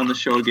on the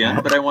show again.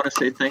 But I want to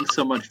say thanks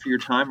so much for your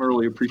time. I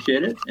really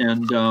appreciate it,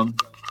 and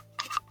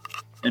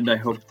I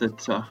hope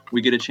that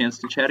we get a chance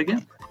to chat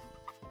again.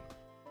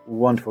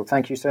 Wonderful.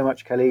 Thank you so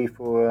much, Kelly,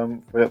 for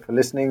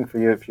listening, for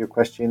your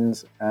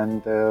questions,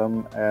 and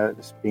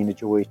it's been a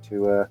joy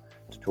to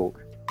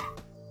talk.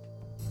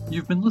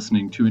 You've been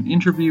listening to an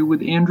interview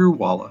with Andrew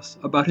Wallace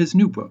about his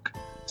new book,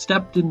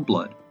 Steeped in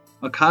Blood,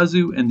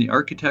 Akazu and the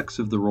Architects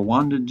of the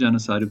Rwandan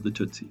Genocide of the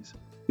Tutsis.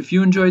 If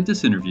you enjoyed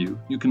this interview,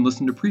 you can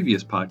listen to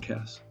previous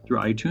podcasts through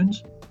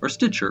iTunes or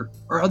Stitcher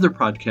or other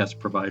podcast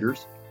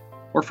providers,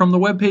 or from the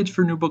webpage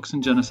for New Books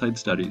in Genocide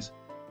Studies,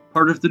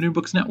 part of the New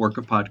Books network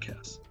of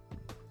podcasts.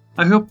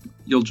 I hope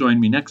you'll join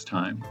me next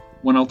time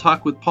when I'll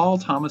talk with Paul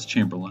Thomas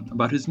Chamberlain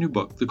about his new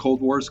book, The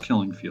Cold War's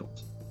Killing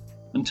Fields.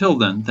 Until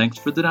then, thanks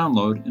for the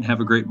download and have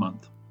a great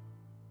month.